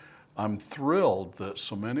Acellus. I'm thrilled that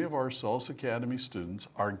so many of our Acellus Academy students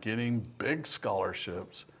are getting big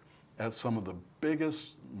scholarships at some of the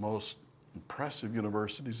biggest, most impressive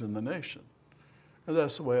universities in the nation. And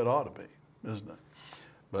that's the way it ought to be, isn't it?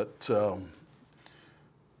 But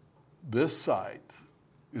this site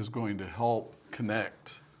is going to help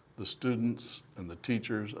connect the students and the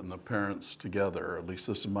teachers and the parents together, or at least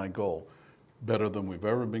this is my goal, better than we've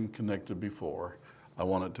ever been connected before. I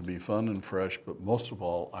want it to be fun and fresh, but most of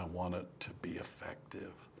all, I want it to be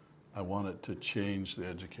effective. I want it to change the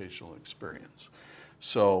educational experience.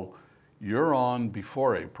 So you're on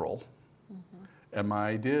before April, and my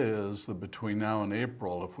idea is that between now and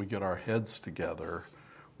April, if we get our heads together,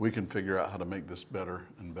 we can figure out how to make this better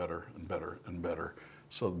and better and better and better.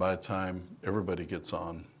 So by the time everybody gets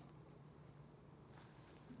on,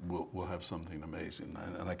 we'll have something amazing.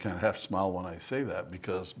 And I kind of have to smile when I say that,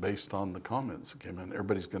 because based on the comments that came in,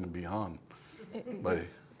 everybody's going to be on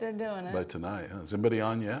They're doing it. by tonight. Is anybody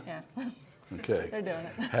on yet? Yeah. Okay. They're doing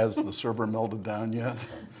it. Has the server melted down yet?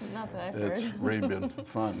 Not that I've It's heard. really been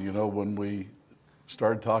fun. You know, when we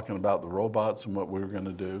started talking about the robots and what we were going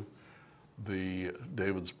to do, the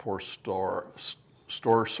David's Poor store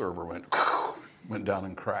server went down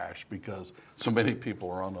and crashed because so many people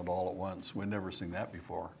were on it all at once. We'd never seen that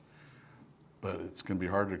before. But it's going to be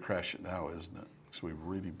harder to crash it now, isn't it? Because we've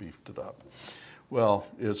really beefed it up. Well,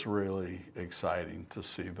 it's really exciting to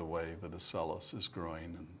see the way that Acellus is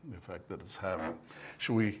growing and the effect that it's having.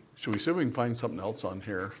 Should we see if we can find something else on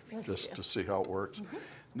here just to see how it works?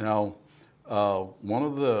 Now, one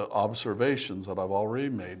of the observations that I've already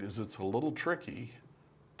made is it's a little tricky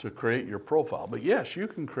to create your profile. But yes, you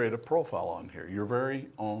can create a profile on here, your very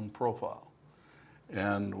own profile.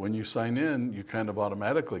 And when you sign in, you kind of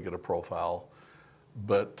automatically get a profile,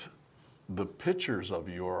 but the pictures of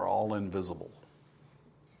you are all invisible.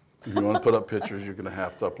 If you want to put up pictures, you're going to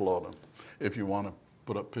have to upload them. If you want to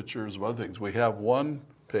put up pictures of other things, we have one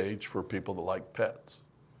page for people that like pets.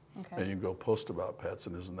 Okay. And you can go post about pets,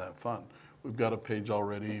 and isn't that fun? We've got a page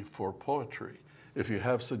already for poetry. If you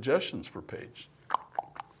have suggestions for page,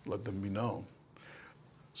 let them be known.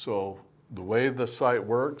 So the way the site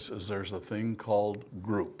works is there's a thing called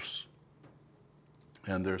groups.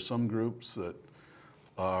 And there's some groups that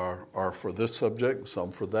are for this subject,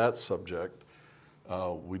 some for that subject.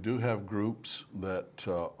 We do have groups that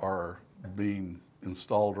are being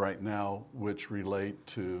installed right now which relate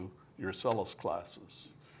to your Acellus classes.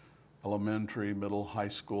 Elementary, middle, high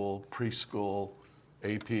school, preschool,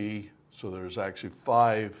 AP. So there's actually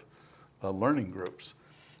 5 learning groups.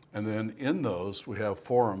 And then in those, we have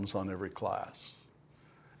forums on every class.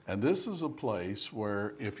 And this is a place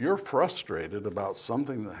where if you're frustrated about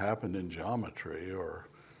something that happened in geometry, or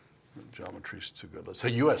geometry's too good, let's say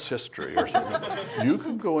U.S. history or something, you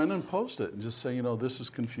can go in and post it and just say, you know, this is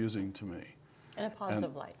confusing to me. In a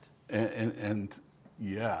positive light. And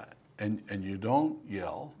yeah, and you don't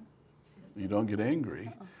yell, you don't get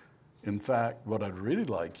angry. In fact, what I'd really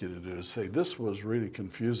like you to do is say, this was really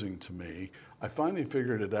confusing to me. I finally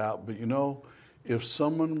figured it out, but you know, if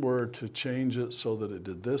someone were to change it so that it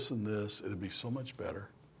did this and this, it'd be so much better.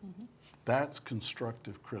 That's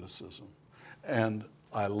constructive criticism. And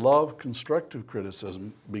I love constructive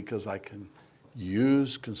criticism because I can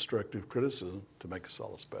use constructive criticism to make us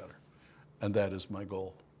all better. And that is my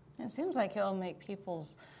goal. It seems like it'll make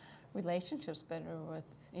people's relationships better with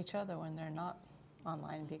each other when they're not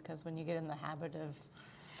online, because when you get in the habit of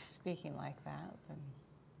speaking like that, then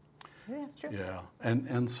maybe that's true. Yeah,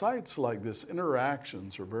 and sites like this,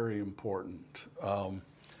 interactions are very important.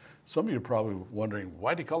 Some of you are probably wondering,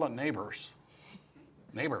 why do you call it neighbors?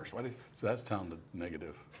 Neighbors, so that sounded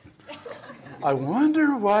negative. I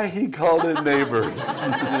wonder why he called it neighbors.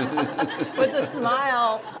 With a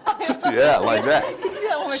smile. Yeah, like that. Can you do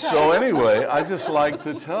that one more So time? anyway, I just like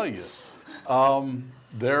to tell you,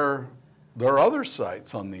 there are other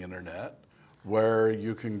sites on the internet where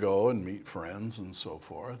you can go and meet friends and so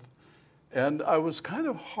forth. And I was kind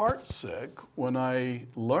of heartsick when I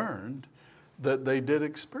learned that they did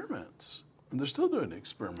experiments, and they're still doing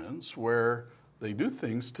experiments where they do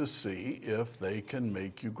things to see if they can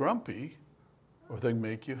make you grumpy or if they can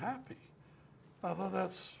make you happy. I thought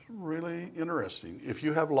that's really interesting. If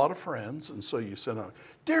you have a lot of friends, and so you send out,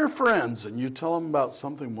 dear friends, and you tell them about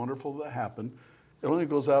something wonderful that happened, it only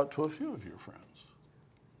goes out to a few of your friends.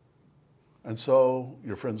 And so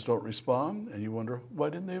your friends don't respond, and you wonder, why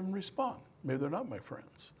didn't they even respond? Maybe they're not my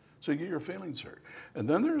friends. So you get your feelings hurt. And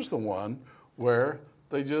then there's the one where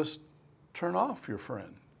they just turn off your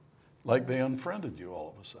friend, like they unfriended you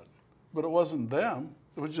all of a sudden. But it wasn't them.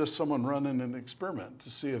 It was just someone running an experiment to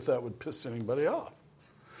see if that would piss anybody off.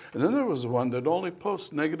 And then there was the one that only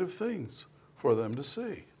posts negative things for them to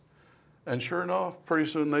see. And sure enough, pretty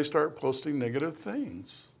soon they start posting negative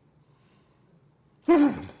things.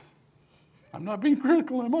 I'm not being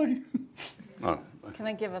critical, am I? No. Can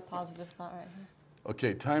I give a positive thought right here?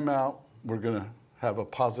 Okay, time out. We're going to have a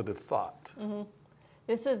positive thought. Mm-hmm.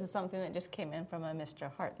 This is something that just came in from a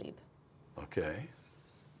Mr. Hartlieb. Okay.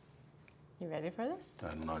 You ready for this? I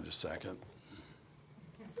don't know, just a second.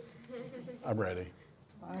 I'm ready.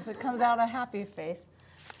 As long as it comes out a happy face.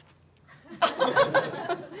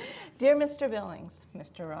 Dear Mr. Billings,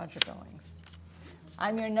 Mr. Roger Billings,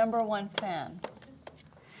 I'm your #1 fan.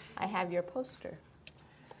 I have your poster.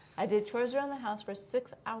 I did chores around the house for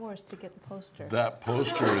 6 hours to get the poster. That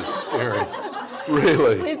poster is scary.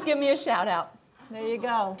 Really. Please give me a shout out. There you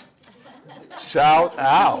go. Shout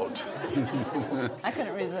out. I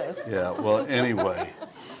couldn't resist. Yeah, well, anyway.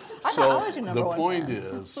 I thought I was your the #1 point fan.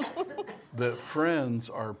 is that friends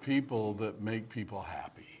are people that make people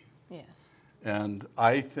happy. Yes. And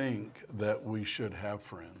I think that we should have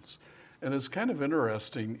friends. And it's kind of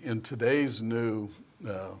interesting in today's new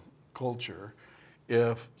culture,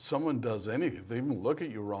 if someone does anything, if they even look at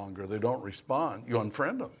you wrong or they don't respond, you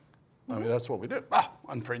unfriend them. I mean, that's what we do.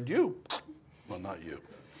 Unfriend you. Well, not you.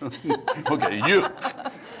 Okay, you.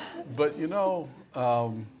 But you know,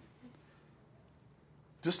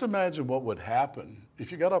 just imagine what would happen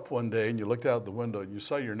if you got up one day and you looked out the window and you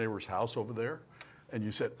saw your neighbor's house over there and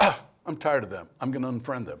you said, I'm tired of them. I'm going to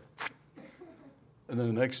unfriend them. And then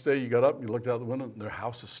the next day you got up and you looked out the window and their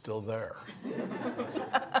house is still there.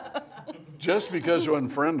 Just because you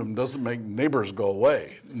unfriend them doesn't make neighbors go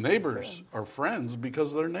away. Neighbors are friends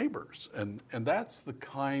because they're neighbors. And that's the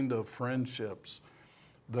kind of friendships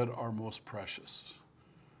that are most precious.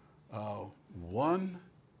 One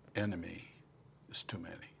enemy is too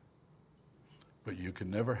many. But you can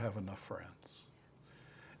never have enough friends.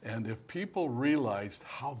 And if people realized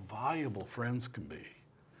how valuable friends can be,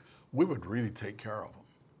 we would really take care of them.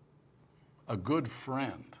 A good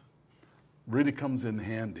friend really comes in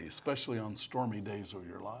handy, especially on stormy days of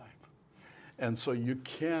your life. And so you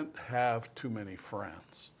can't have too many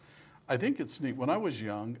friends. I think it's neat. When I was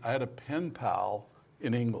young, I had a pen pal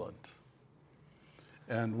in England.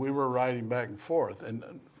 And we were writing back and forth, and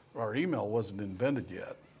our email wasn't invented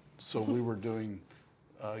yet. So we were doing,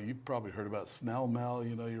 you probably heard about snail mail,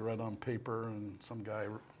 you know, you write on paper and some guy,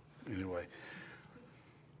 anyway.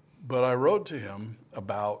 But I wrote to him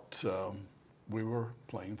about, we were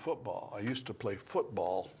playing football. I used to play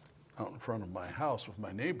football out in front of my house with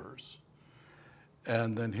my neighbors.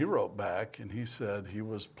 And then he wrote back and he said he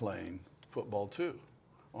was playing football too,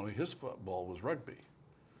 only his football was rugby.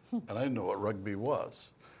 And I didn't know what rugby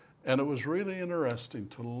was. And it was really interesting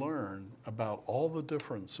to learn about all the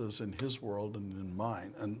differences in his world and in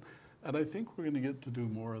mine. And I think we're going to get to do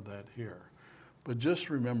more of that here. But just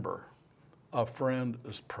remember, a friend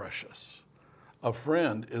is precious. A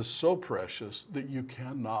friend is so precious that you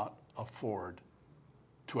cannot afford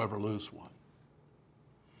to ever lose one.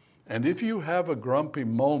 And if you have a grumpy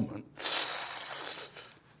moment,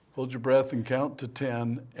 hold your breath and count to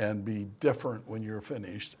 10 and be different when you're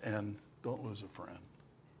finished, and don't lose a friend,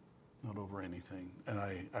 not over anything. And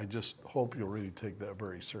I just hope you'll really take that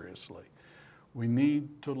very seriously. We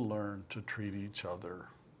need to learn to treat each other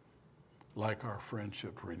like our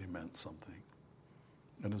friendship really meant something.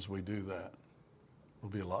 And as we do that,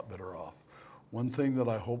 we'll be a lot better off. One thing that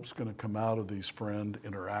I hope is going to come out of these friend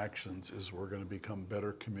interactions is we're going to become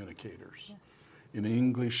better communicators. Yes. In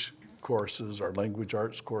English courses, our language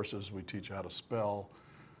arts courses, we teach how to spell,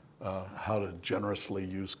 how to generously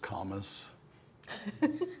use commas.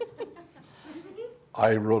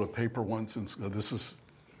 I wrote a paper once in school. This is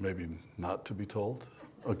maybe not to be told.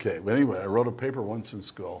 Okay, but anyway, I wrote a paper once in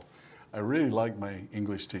school. I really liked my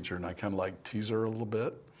English teacher, and I kind of like tease her a little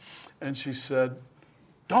bit. And she said,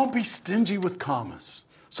 don't be stingy with commas.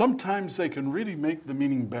 Sometimes they can really make the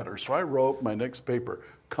meaning better. So I wrote my next paper,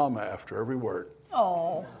 comma after every word.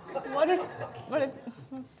 Oh, what is,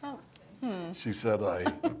 She said I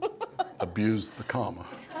abused the comma.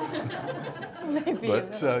 maybe.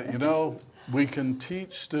 But, we can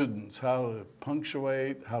teach students how to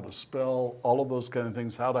punctuate, how to spell, all of those kind of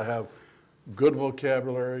things, how to have good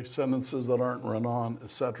vocabulary, sentences that aren't run on,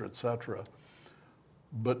 et cetera, et cetera.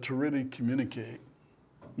 But to really communicate,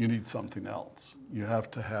 you need something else. You have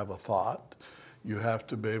to have a thought. You have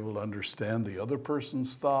to be able to understand the other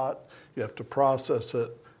person's thought. You have to process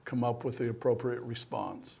it, come up with the appropriate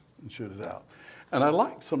response, and shoot it out. And I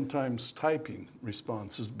like sometimes typing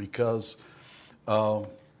responses because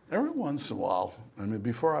every once in a while,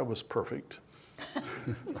 before I was perfect,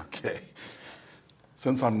 okay,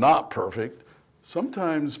 since I'm not perfect,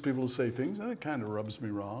 sometimes people say things and it kind of rubs me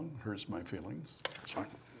wrong, hurts my feelings.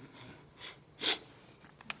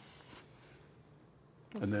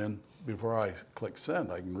 And then before I click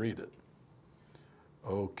send, I can read it.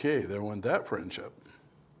 Okay, there went that friendship.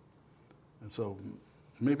 And so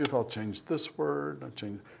maybe if I'll change this word,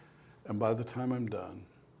 and by the time I'm done,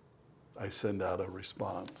 I send out a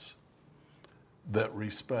response that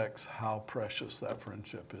respects how precious that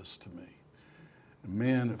friendship is to me. And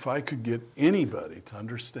man, if I could get anybody to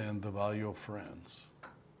understand the value of friends,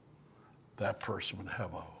 that person would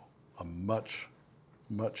have a much,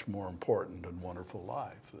 much more important and wonderful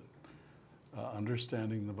life.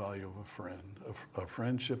 Understanding the value of a friend. A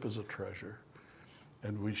friendship is a treasure,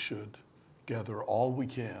 and we should gather all we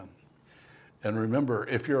can. And remember,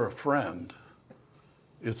 if you're a friend,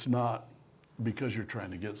 it's not because you're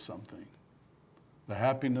trying to get something. The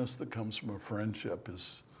happiness that comes from a friendship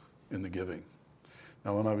is in the giving.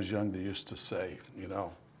 Now, when I was young, they used to say,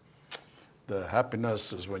 the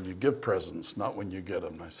happiness is when you give presents, not when you get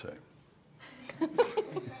them. I say,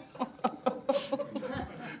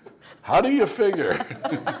 how do you figure?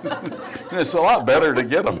 It's a lot better to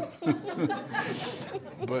get them.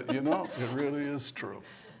 But, it really is true.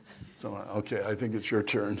 So, okay, I think it's your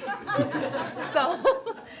turn. So,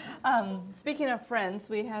 speaking of friends,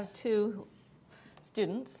 we have two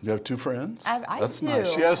students. You have two friends? I That's do.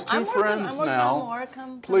 nice. She has 2 friends I'm now. working on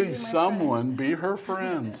more. Come Please, be my someone be her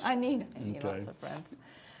friends. friend. I need Okay. lots of friends.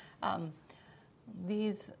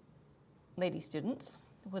 These lady students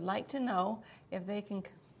would like to know if they can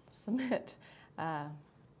submit a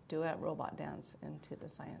duet robot dance into the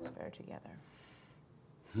science fair together.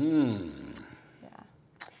 Yeah.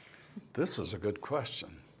 This is a good question.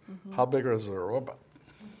 How big is a robot?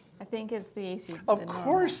 I think it's the AC. Of the normal.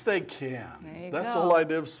 course they can. There you That's go. the whole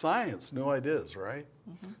idea of science, new ideas, right?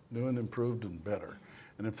 New and improved and better.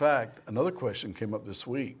 And in fact, another question came up this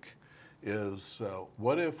week is,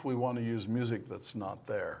 what if we want to use music that's not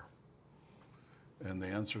there? And the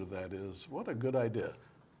answer to that is, what a good idea.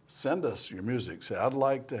 Send us your music. Say, I'd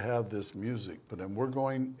like to have this music, but then we're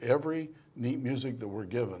going, every neat music that we're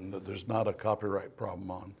given that there's not a copyright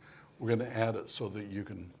problem on, we're going to add it so that you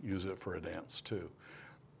can use it for a dance too.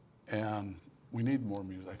 And we need more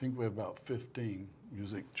music. I think we have about 15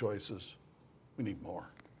 music choices. We need more.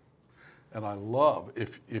 And I love,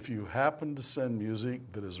 if you happen to send music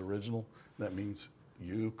that is original, that means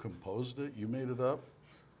you composed it, you made it up,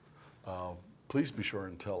 please be sure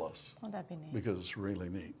and tell us. Oh, that'd be neat. Because it's really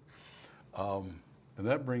neat. And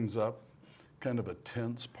that brings up kind of a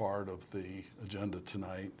tense part of the agenda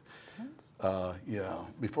tonight. Tense? Yeah.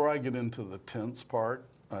 Before I get into the tense part,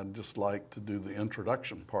 I'd just like to do the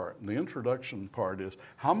introduction part. And the introduction part is,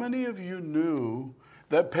 how many of you knew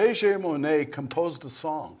that Péché Monet composed a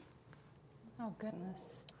song? Oh,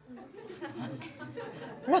 goodness.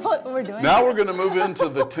 We're doing Now this? we're going to move into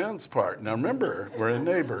the tense part. Now remember, we're in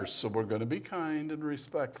neighbors, so we're going to be kind and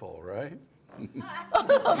respectful, right?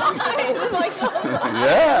 It's like,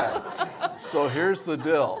 Yeah. So here's the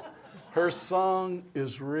deal. Her song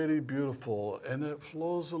is really beautiful, and it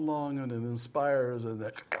flows along, and it inspires, and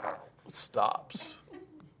it stops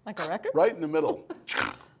like a record? right in the middle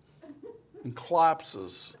and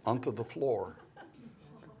collapses onto the floor.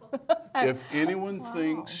 If anyone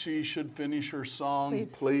thinks she should finish her song,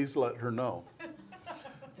 please let her know.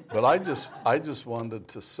 But I just wanted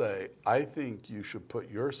to say, I think you should put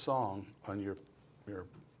your song on your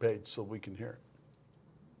page so we can hear it.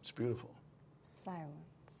 It's beautiful. Silence.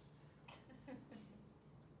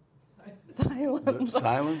 Silence.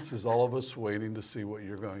 Silence is all of us waiting to see what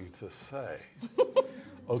you're going to say.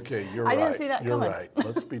 Okay, you're I right. didn't see that You're coming. right.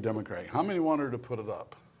 Let's be democratic. How many want her to put it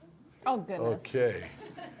up? Oh, goodness. Okay.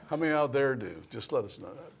 How many out there do? Just let us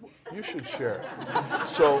know that. You should share it.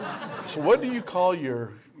 So what do you call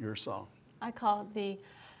your song? I call it the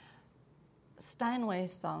Steinway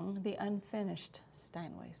song, the unfinished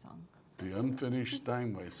Steinway song. The unfinished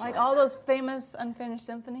Steinway song. Like all those famous unfinished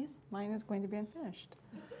symphonies, mine is going to be unfinished.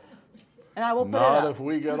 And I will put it Not up. if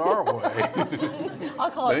we get our way. I'll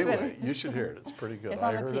call it Anyway, finished. you should hear it. It's pretty good. It's I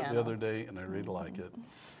on the heard it the piano. other day, and I really like it.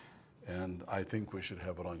 And I think we should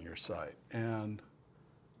have it on your site. And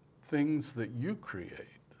things that you create,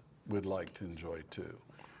 we'd like to enjoy too.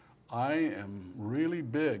 I am really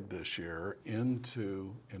big this year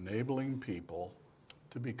into enabling people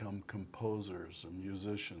to become composers and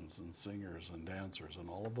musicians and singers and dancers and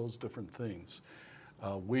all of those different things.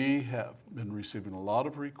 We have been receiving a lot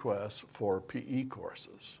of requests for PE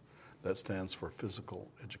courses. That stands for physical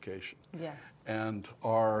education. Yes. And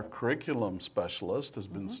our curriculum specialist has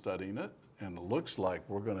been studying it, and it looks like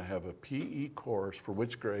we're going to have a PE course for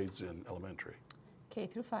which grades in elementary? K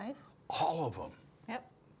through 5. All of them.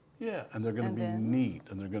 Yep. Yeah, and they're going And to be then- neat,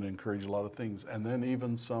 and they're going to encourage a lot of things, and then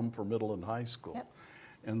even some for middle and high school. Yep.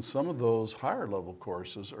 And some of those higher level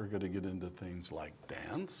courses are going to get into things like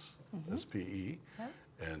dance, as PE, Yep.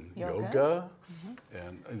 and Yoga. yoga,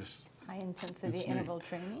 and just High intensity it's interval neat.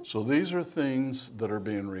 training. So these are things that are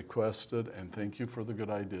being requested, and thank you for the good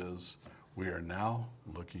ideas. We are now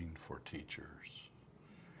looking for teachers.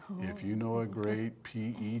 If you know a great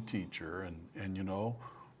PE teacher, and you know,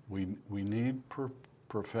 we need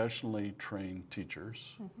professionally trained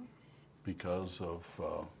teachers because of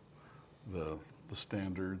the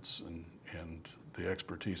standards and the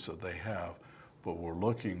expertise that they have, but we're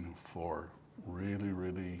looking for really,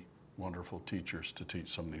 really wonderful teachers to teach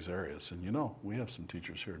some of these areas. And you know, we have some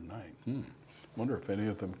teachers here tonight. Wonder if any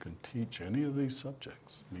of them can teach any of these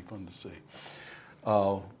subjects. It'd be fun to see.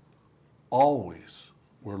 Always,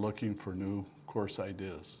 we're looking for new course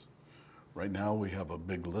ideas. Right now, we have a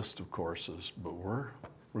big list of courses, but we're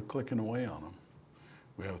clicking away on them.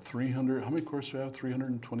 We have 300. How many courses do we have?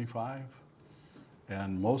 325.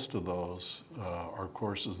 And most of those are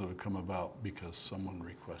courses that have come about because someone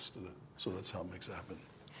requested it. So that's how it makes it happen.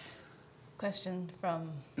 Question from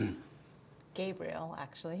Gabriel,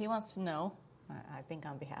 actually. He wants to know, I think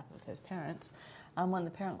on behalf of his parents, when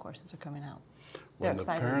the parent courses are coming out. They're When the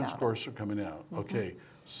excited parents' about course are coming out. Okay,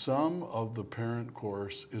 some of the parent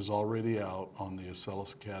course is already out on the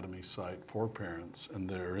Acellus Academy site for parents, and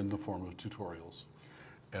they're in the form of tutorials,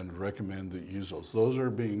 and recommend that you use those. Those are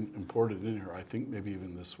being imported in here, I think maybe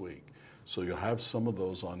even this week. So you'll have some of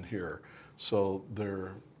those on here. So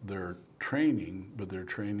they're training, but they're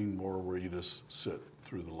training more where you just sit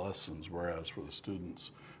through the lessons, whereas for the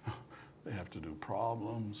students, they have to do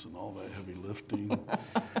problems and all that heavy lifting.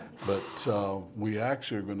 But we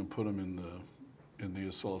actually are going to put them in the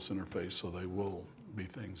Acellus interface, so they will be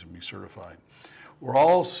things and be certified. We're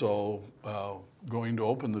also going to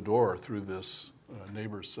open the door through this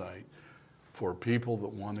neighbor site for people that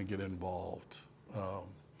want to get involved,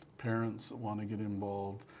 parents that want to get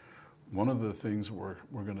involved. One of the things we're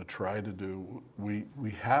going to try to do,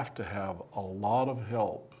 we have to have a lot of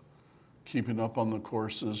help keeping up on the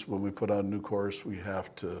courses. When we put out a new course, we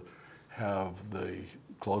have to have the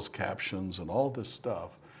closed captions and all this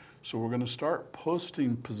stuff. So we're going to start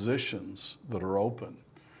posting positions that are open.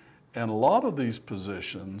 And a lot of these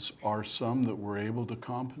positions are some that we're able to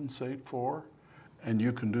compensate for, and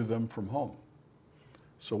you can do them from home.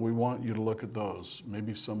 So we want you to look at those.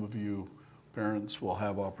 Maybe some of you parents will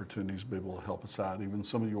have opportunities to be able to help us out. Even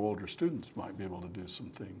some of your older students might be able to do some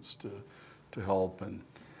things to help and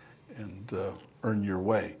earn your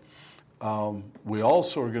way. We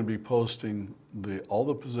also are going to be posting all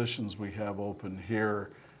the positions we have open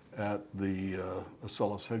here at the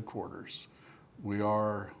Acellus headquarters. We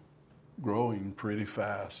are growing pretty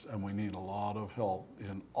fast, and we need a lot of help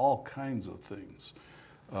in all kinds of things,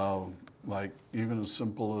 like even as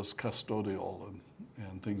simple as custodial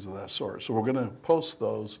and things of that sort. So we're going to post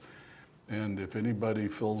those, and if anybody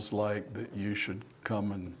feels like that you should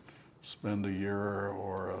come and spend a year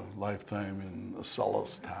or a lifetime in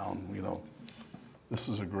Acellus town, you know, this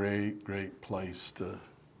is a great, great place to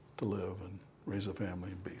live and raise a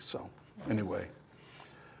family and be. So anyway,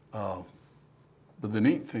 but the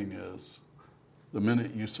neat thing is, the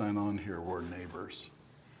minute you sign on here, we're neighbors.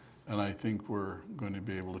 And I think we're going to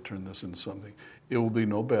be able to turn this into something. It will be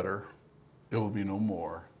no better, it will be no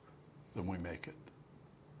more than we make it.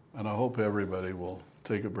 And I hope everybody will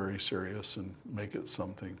take it very serious and make it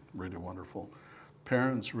something really wonderful.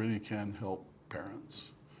 Parents really can help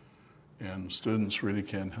parents, and students really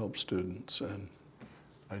can help students. And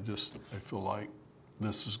I feel like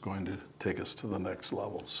this is going to take us to the next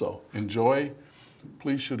level. So enjoy.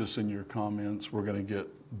 Please shoot us in your comments. We're going to get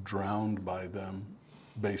drowned by them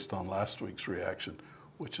based on last week's reaction,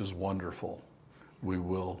 which is wonderful. We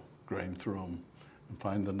will grind through them and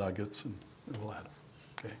find the nuggets, and we'll add them.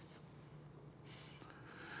 Okay.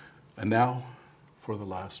 And now for the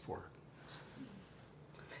last word.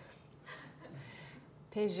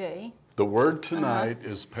 Péché. The word tonight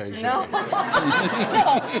is péché. No.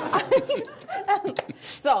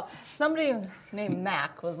 So somebody named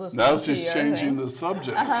Mac was listening Now it's to just your changing thing. the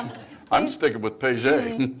subject. I'm sticking with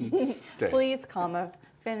péché. Okay. Please, comma,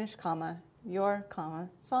 finish, comma, your, comma,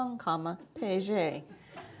 song, comma, péché.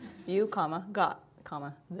 You, comma, got,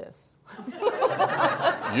 comma, this.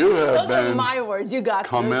 You have Those are been my words. You got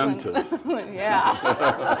commented, this one. Yeah.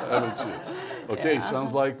 haven't you? Okay,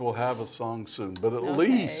 sounds like we'll have a song soon, but at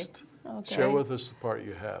least share Okay. with us the part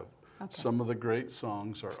you have. Some of the great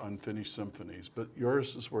songs are unfinished symphonies, but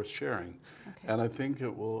yours is worth sharing. And I think it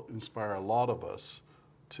will inspire a lot of us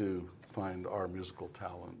to find our musical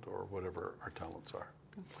talent or whatever our talents are.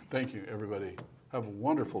 Thank you, everybody. Have a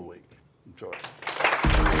wonderful week. Enjoy.